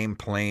on the same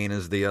plane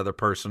as the other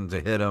person to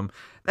hit them.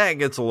 That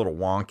gets a little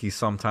wonky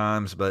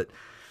sometimes, but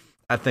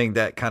I think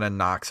that kind of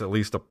knocks at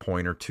least a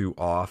point or 2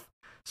 off.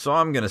 So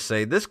I'm going to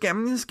say this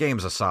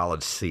game's a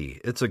solid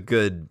C. It's a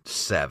good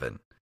 7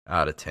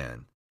 out of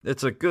 10.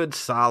 It's a good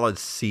solid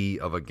C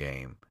of a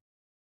game.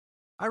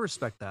 I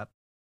respect that.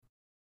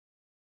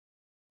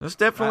 It's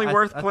definitely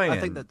worth playing. I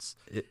think that's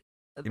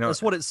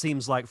what it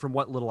seems like from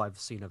what little I've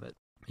seen of it.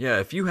 Yeah,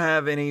 if you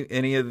have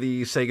any of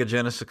the Sega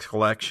Genesis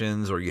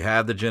collections, or you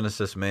have the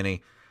Genesis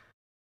Mini,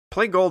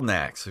 play Golden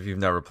Axe if you've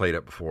never played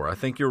it before. I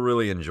think you'll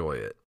really enjoy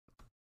it.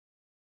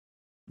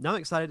 Now I'm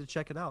excited to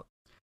check it out.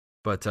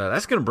 But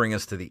that's going to bring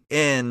us to the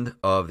end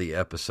of the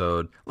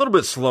episode. A little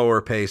bit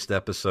slower paced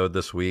episode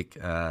this week,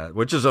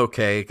 which is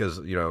okay because,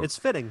 It's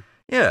fitting.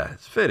 Yeah,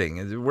 it's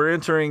fitting. We're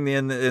entering the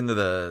end of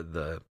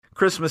the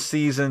Christmas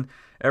season.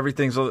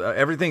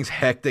 Everything's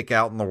hectic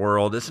out in the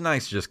world. It's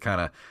nice to just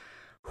kind of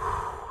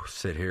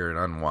sit here and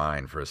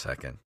unwind for a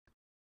second.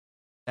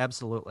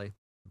 Absolutely.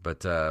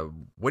 But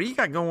what do you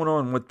got going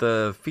on with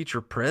the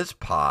Feature Prez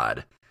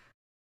Pod?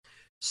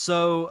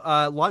 So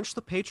launched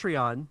the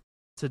Patreon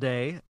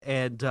today,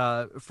 and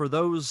for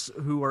those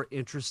who are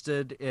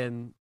interested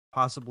in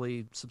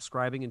possibly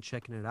subscribing and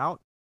checking it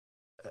out,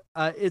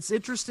 it's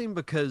interesting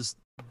because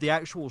the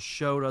actual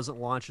show doesn't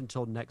launch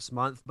until next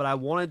month, but I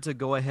wanted to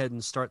go ahead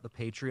and start the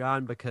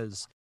Patreon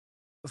because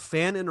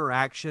fan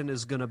interaction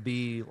is going to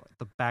be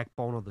the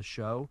backbone of the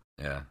show.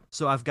 Yeah.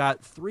 So I've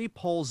got 3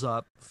 polls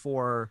up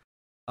for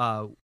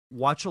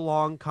watch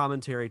along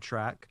commentary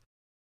track,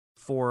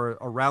 for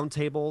a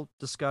roundtable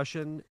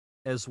discussion,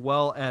 as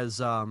well as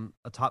a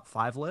top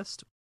 5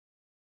 list.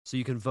 So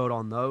you can vote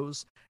on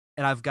those.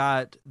 And I've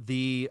got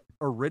the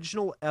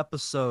original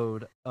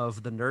episode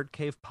of the Nerd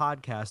Cave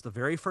podcast, the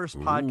very first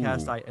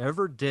podcast I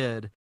ever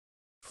did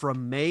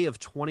from May of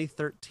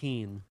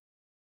 2013,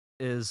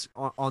 is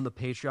on the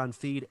Patreon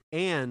feed.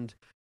 And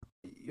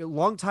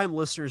longtime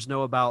listeners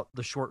know about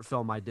the short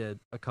film I did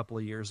a couple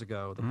of years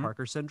ago, The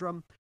Parker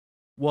Syndrome.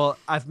 Well,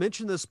 I've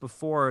mentioned this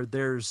before.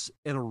 There's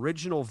an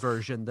original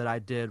version that I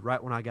did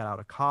right when I got out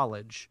of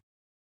college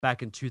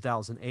back in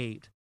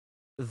 2008.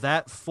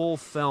 That full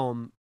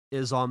film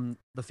is on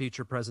the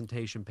Feature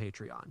Presentation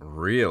Patreon.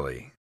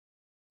 Really?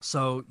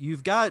 So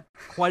you've got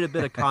quite a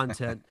bit of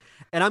content,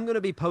 and I'm going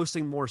to be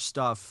posting more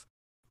stuff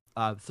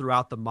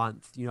throughout the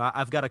month.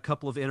 I've got a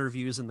couple of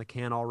interviews in the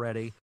can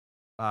already.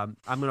 I'm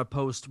going to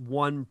post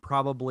one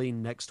probably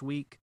next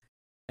week,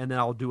 and then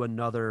I'll do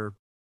another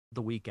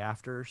the week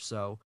after.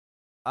 So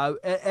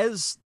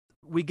as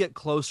we get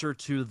closer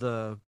to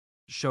the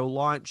show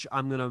launch,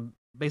 I'm going to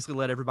basically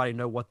let everybody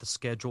know what the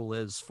schedule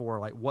is for,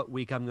 like, what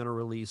week I'm going to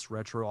release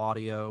retro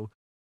audio,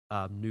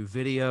 new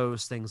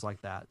videos, things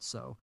like that.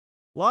 So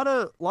a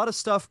lot of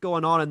stuff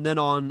going on. And then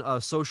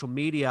on social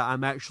media,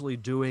 I'm actually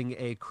doing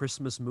a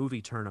Christmas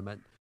movie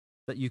tournament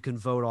that you can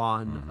vote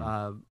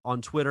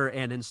on Twitter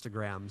and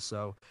Instagram.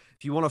 So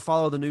if you want to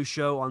follow the new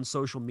show on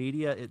social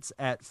media, it's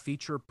at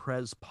Feature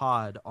Prez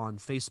Pod on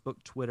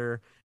Facebook,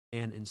 Twitter,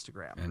 and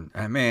Instagram.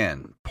 And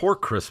man, poor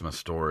Christmas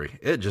Story.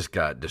 It just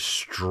got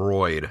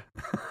destroyed.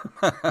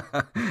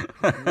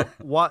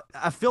 What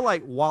I feel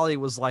like Wally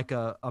was like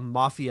a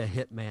mafia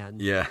hitman.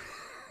 Yeah.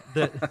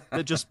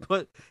 that just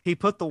put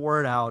the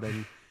word out,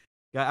 and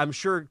I'm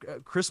sure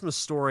Christmas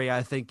Story,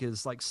 I think,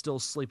 is like still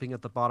sleeping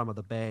at the bottom of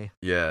the bay.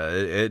 Yeah,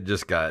 it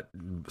just got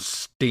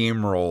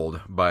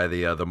steamrolled by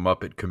the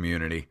Muppet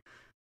community.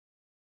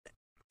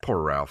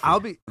 Poor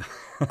Ralphie.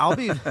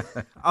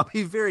 I'll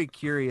be very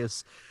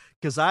curious,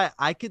 because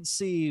I could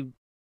see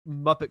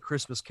Muppet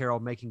Christmas Carol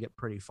making it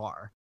pretty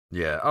far.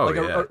 Yeah. Oh,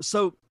 yeah.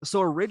 So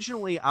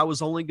originally I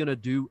was only going to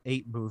do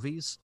 8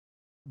 movies,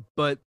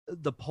 but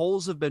the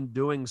polls have been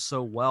doing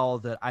so well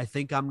that I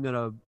think I'm going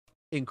to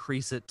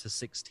increase it to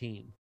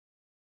 16.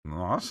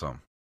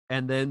 Awesome.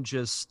 And then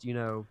just,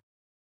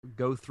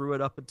 go through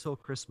it up until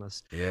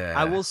Christmas. Yeah.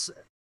 I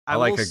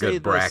like will a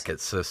good bracket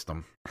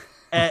system.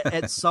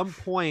 at some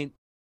point,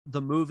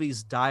 the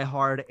movies Die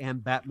Hard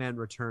and Batman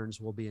Returns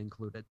will be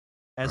included,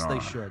 as they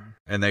should.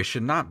 And they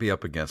should not be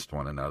up against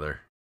one another.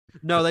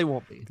 No, they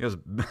won't be. Because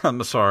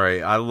I'm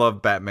sorry, I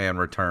love Batman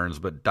Returns,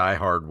 but Die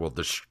Hard will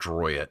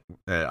destroy it.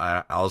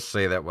 I'll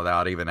say that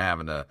without even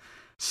having to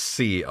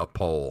see a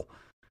poll.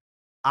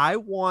 I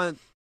want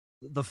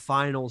the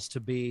finals to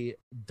be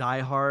Die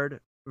Hard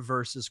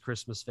versus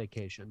Christmas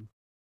Vacation.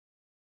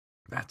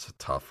 That's a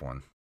tough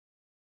one.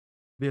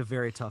 Be a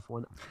very tough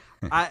one.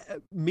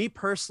 Me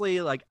personally,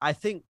 I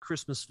think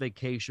Christmas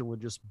Vacation would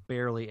just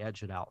barely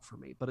edge it out for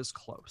me, but it's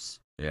close.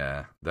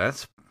 Yeah,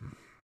 that's.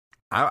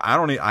 I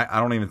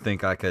don't even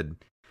think I could.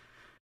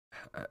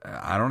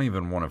 I don't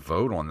even want to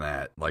vote on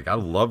that. Like, I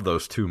love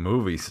those 2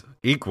 movies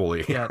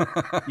equally.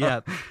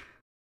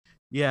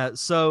 Yeah.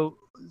 So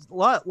a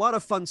lot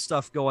of fun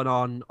stuff going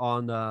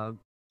on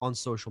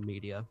social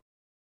media.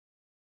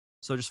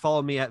 So just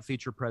follow me at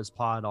Feature Prez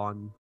Pod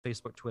on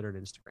Facebook, Twitter,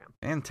 and Instagram.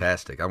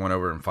 Fantastic. I went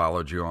over and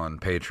followed you on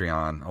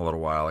Patreon a little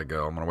while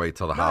ago. I'm going to wait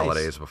till the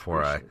holidays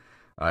before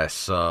I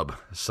sub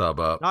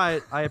up. No,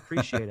 I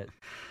appreciate it.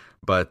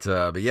 But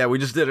yeah, we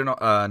just did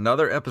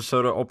another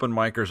episode of Open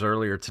Micers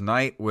earlier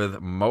tonight with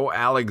Mo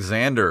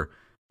Alexander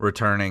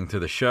returning to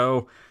the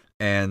show.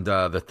 And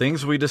the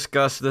things we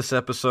discussed this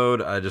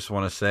episode, I just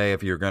want to say,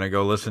 if you're going to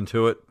go listen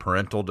to it,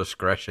 parental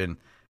discretion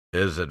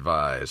is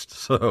advised.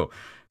 So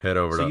head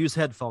over to... use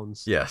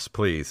headphones. Yes,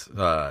 please.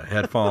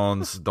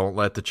 Headphones, don't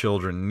let the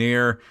children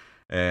near.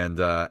 And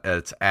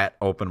it's at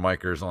Open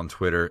Micers on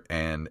Twitter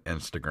and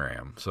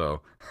Instagram.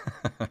 So,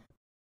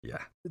 yeah.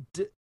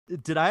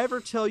 Did I ever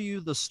tell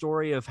you the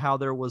story of how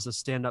there was a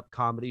stand-up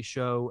comedy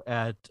show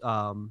at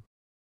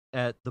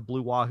the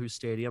Blue Wahoo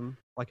Stadium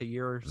like a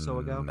year or so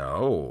ago?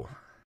 No.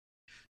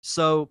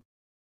 So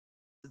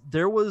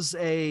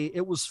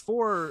it was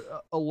for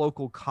a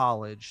local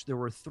college. There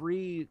were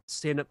 3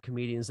 stand-up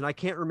comedians, and I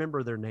can't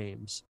remember their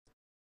names.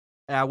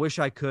 I wish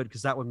I could,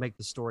 because that would make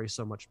the story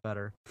so much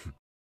better.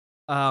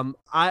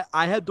 I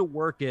had to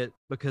work it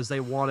because they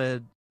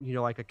wanted,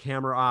 like a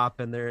camera op,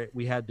 and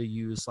we had to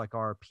use like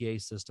our PA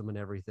system and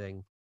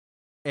everything.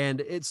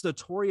 And it's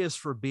notorious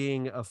for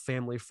being a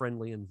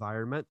family-friendly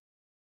environment.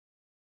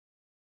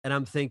 And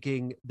I'm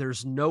thinking,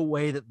 there's no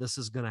way that this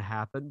is going to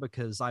happen,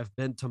 because I've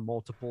been to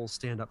multiple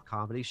stand-up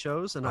comedy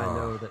shows, and I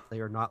know that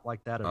they are not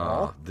like that at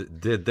all.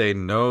 Did they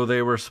know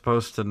they were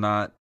supposed to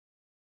not?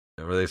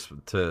 Were they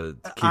to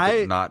keep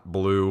it not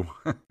blue?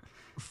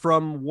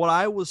 From what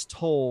I was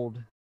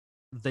told,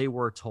 they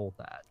were told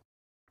that.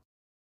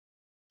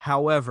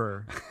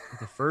 However,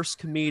 the first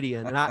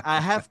comedian, and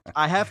I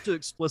have to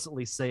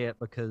explicitly say it,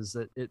 because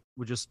it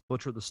would just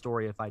butcher the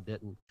story if I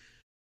didn't.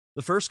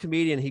 The first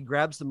comedian, he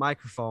grabs the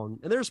microphone,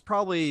 and there's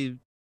probably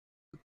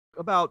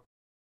about,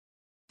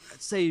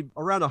 I'd say,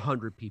 around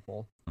 100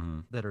 people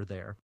that are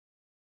there.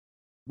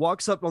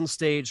 Walks up on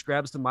stage,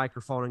 grabs the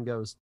microphone, and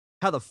goes,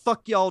 "How the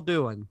fuck y'all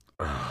doing?"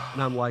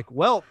 And I'm like,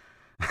 well,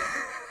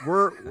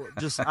 we're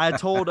just, I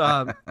told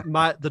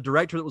the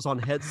director that was on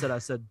headset, I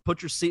said,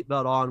 "Put your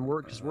seatbelt on,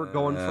 because we're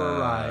going for a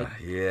ride."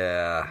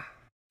 Yeah.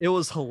 It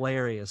was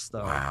hilarious,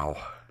 though.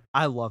 Wow.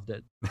 I loved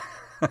it.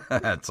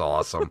 That's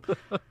awesome.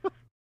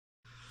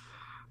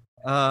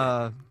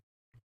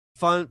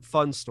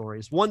 Fun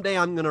stories. One day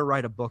I'm gonna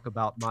write a book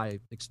about my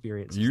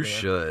experiences. You there.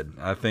 should.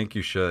 I think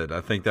you should. I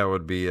think that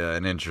would be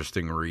an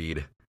interesting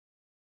read.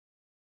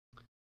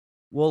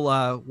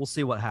 We'll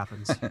see what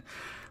happens.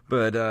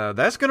 But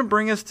that's going to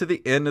bring us to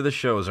the end of the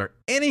show. Is there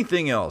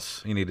anything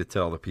else you need to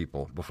tell the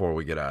people before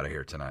we get out of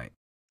here tonight?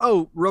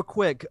 Oh, real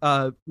quick.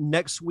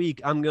 Next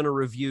week, I'm going to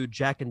review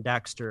Jak and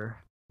Daxter,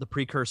 the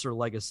Precursor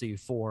Legacy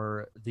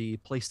for the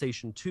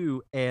PlayStation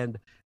 2. And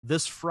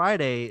this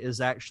Friday is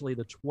actually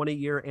the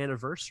 20-year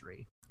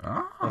anniversary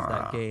of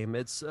that game.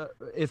 It's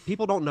if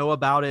people don't know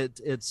about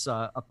it, it's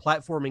a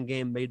platforming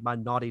game made by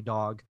Naughty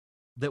Dog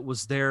that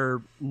was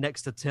their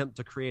next attempt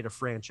to create a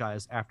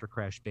franchise after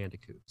Crash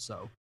Bandicoot.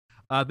 So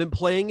I've been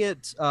playing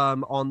it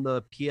on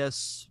the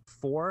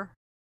PS4.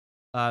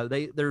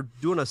 They're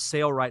doing a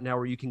sale right now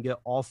where you can get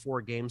all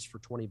 4 games for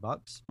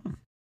 $20.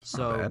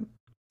 So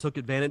took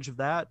advantage of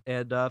that,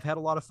 and I've had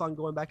a lot of fun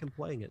going back and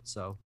playing it.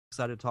 So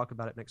excited to talk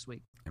about it next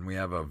week. And we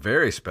have a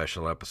very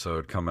special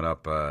episode coming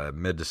up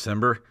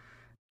mid-December,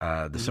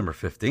 December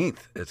 15th.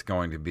 It's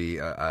going to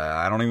be,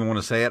 I don't even want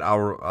to say it.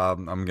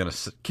 I'm going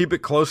to keep it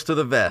close to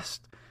the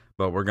vest,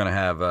 but we're going to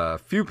have a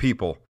few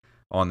people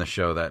on the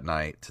show that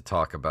night to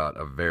talk about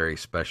a very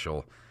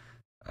special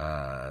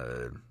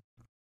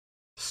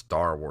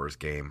Star Wars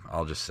game.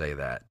 I'll just say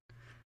that.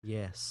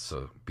 Yes.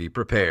 So be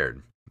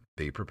prepared.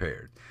 Be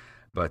prepared.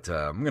 But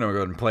I'm going to go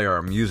ahead and play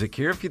our music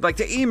here. If you'd like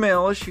to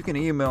email us, you can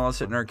email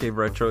us at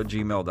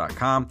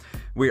nerdcaveretro@gmail.com.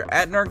 We are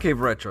at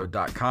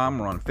nerdcaveretro.com.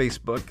 We're on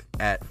Facebook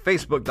at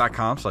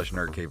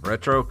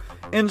facebook.com/nerdcaveretro,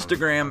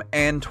 Instagram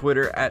and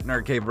Twitter at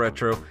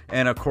nerdcaveretro,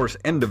 and of course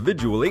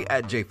individually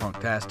at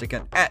jfunktastic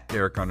and at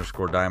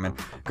Derek_Diamond.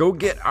 Go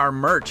get our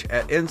merch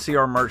at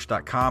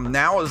ncrmerch.com.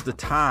 Now is the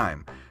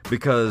time,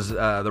 because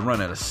they're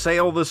running a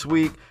sale this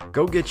week.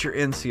 Go get your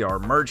NCR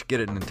merch. Get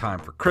it in time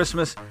for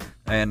Christmas.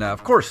 And,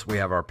 of course, we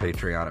have our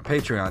Patreon at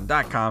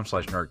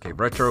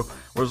patreon.com/nerdcaveretro,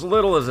 where as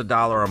little as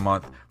 $1 a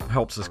month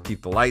helps us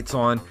keep the lights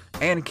on,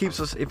 and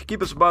keeps us, if you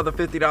keep us above the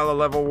 $50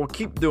 level, we'll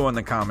keep doing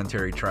the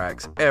commentary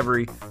tracks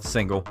every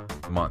single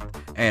month.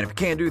 And if you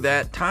can't do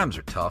that, times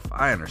are tough.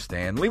 I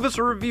understand. Leave us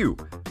a review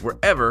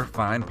wherever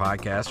fine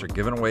podcasts are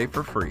given away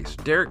for free. So,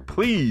 Derek,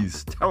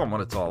 please tell them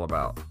what it's all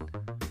about.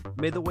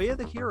 May the way of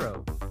the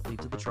hero lead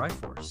to the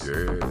Triforce.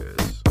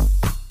 Yes.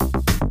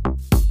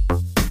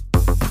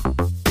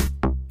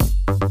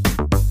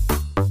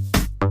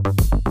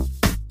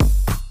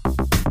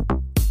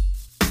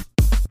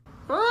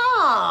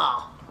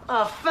 Oh,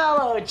 a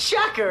fellow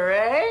chucker,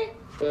 eh?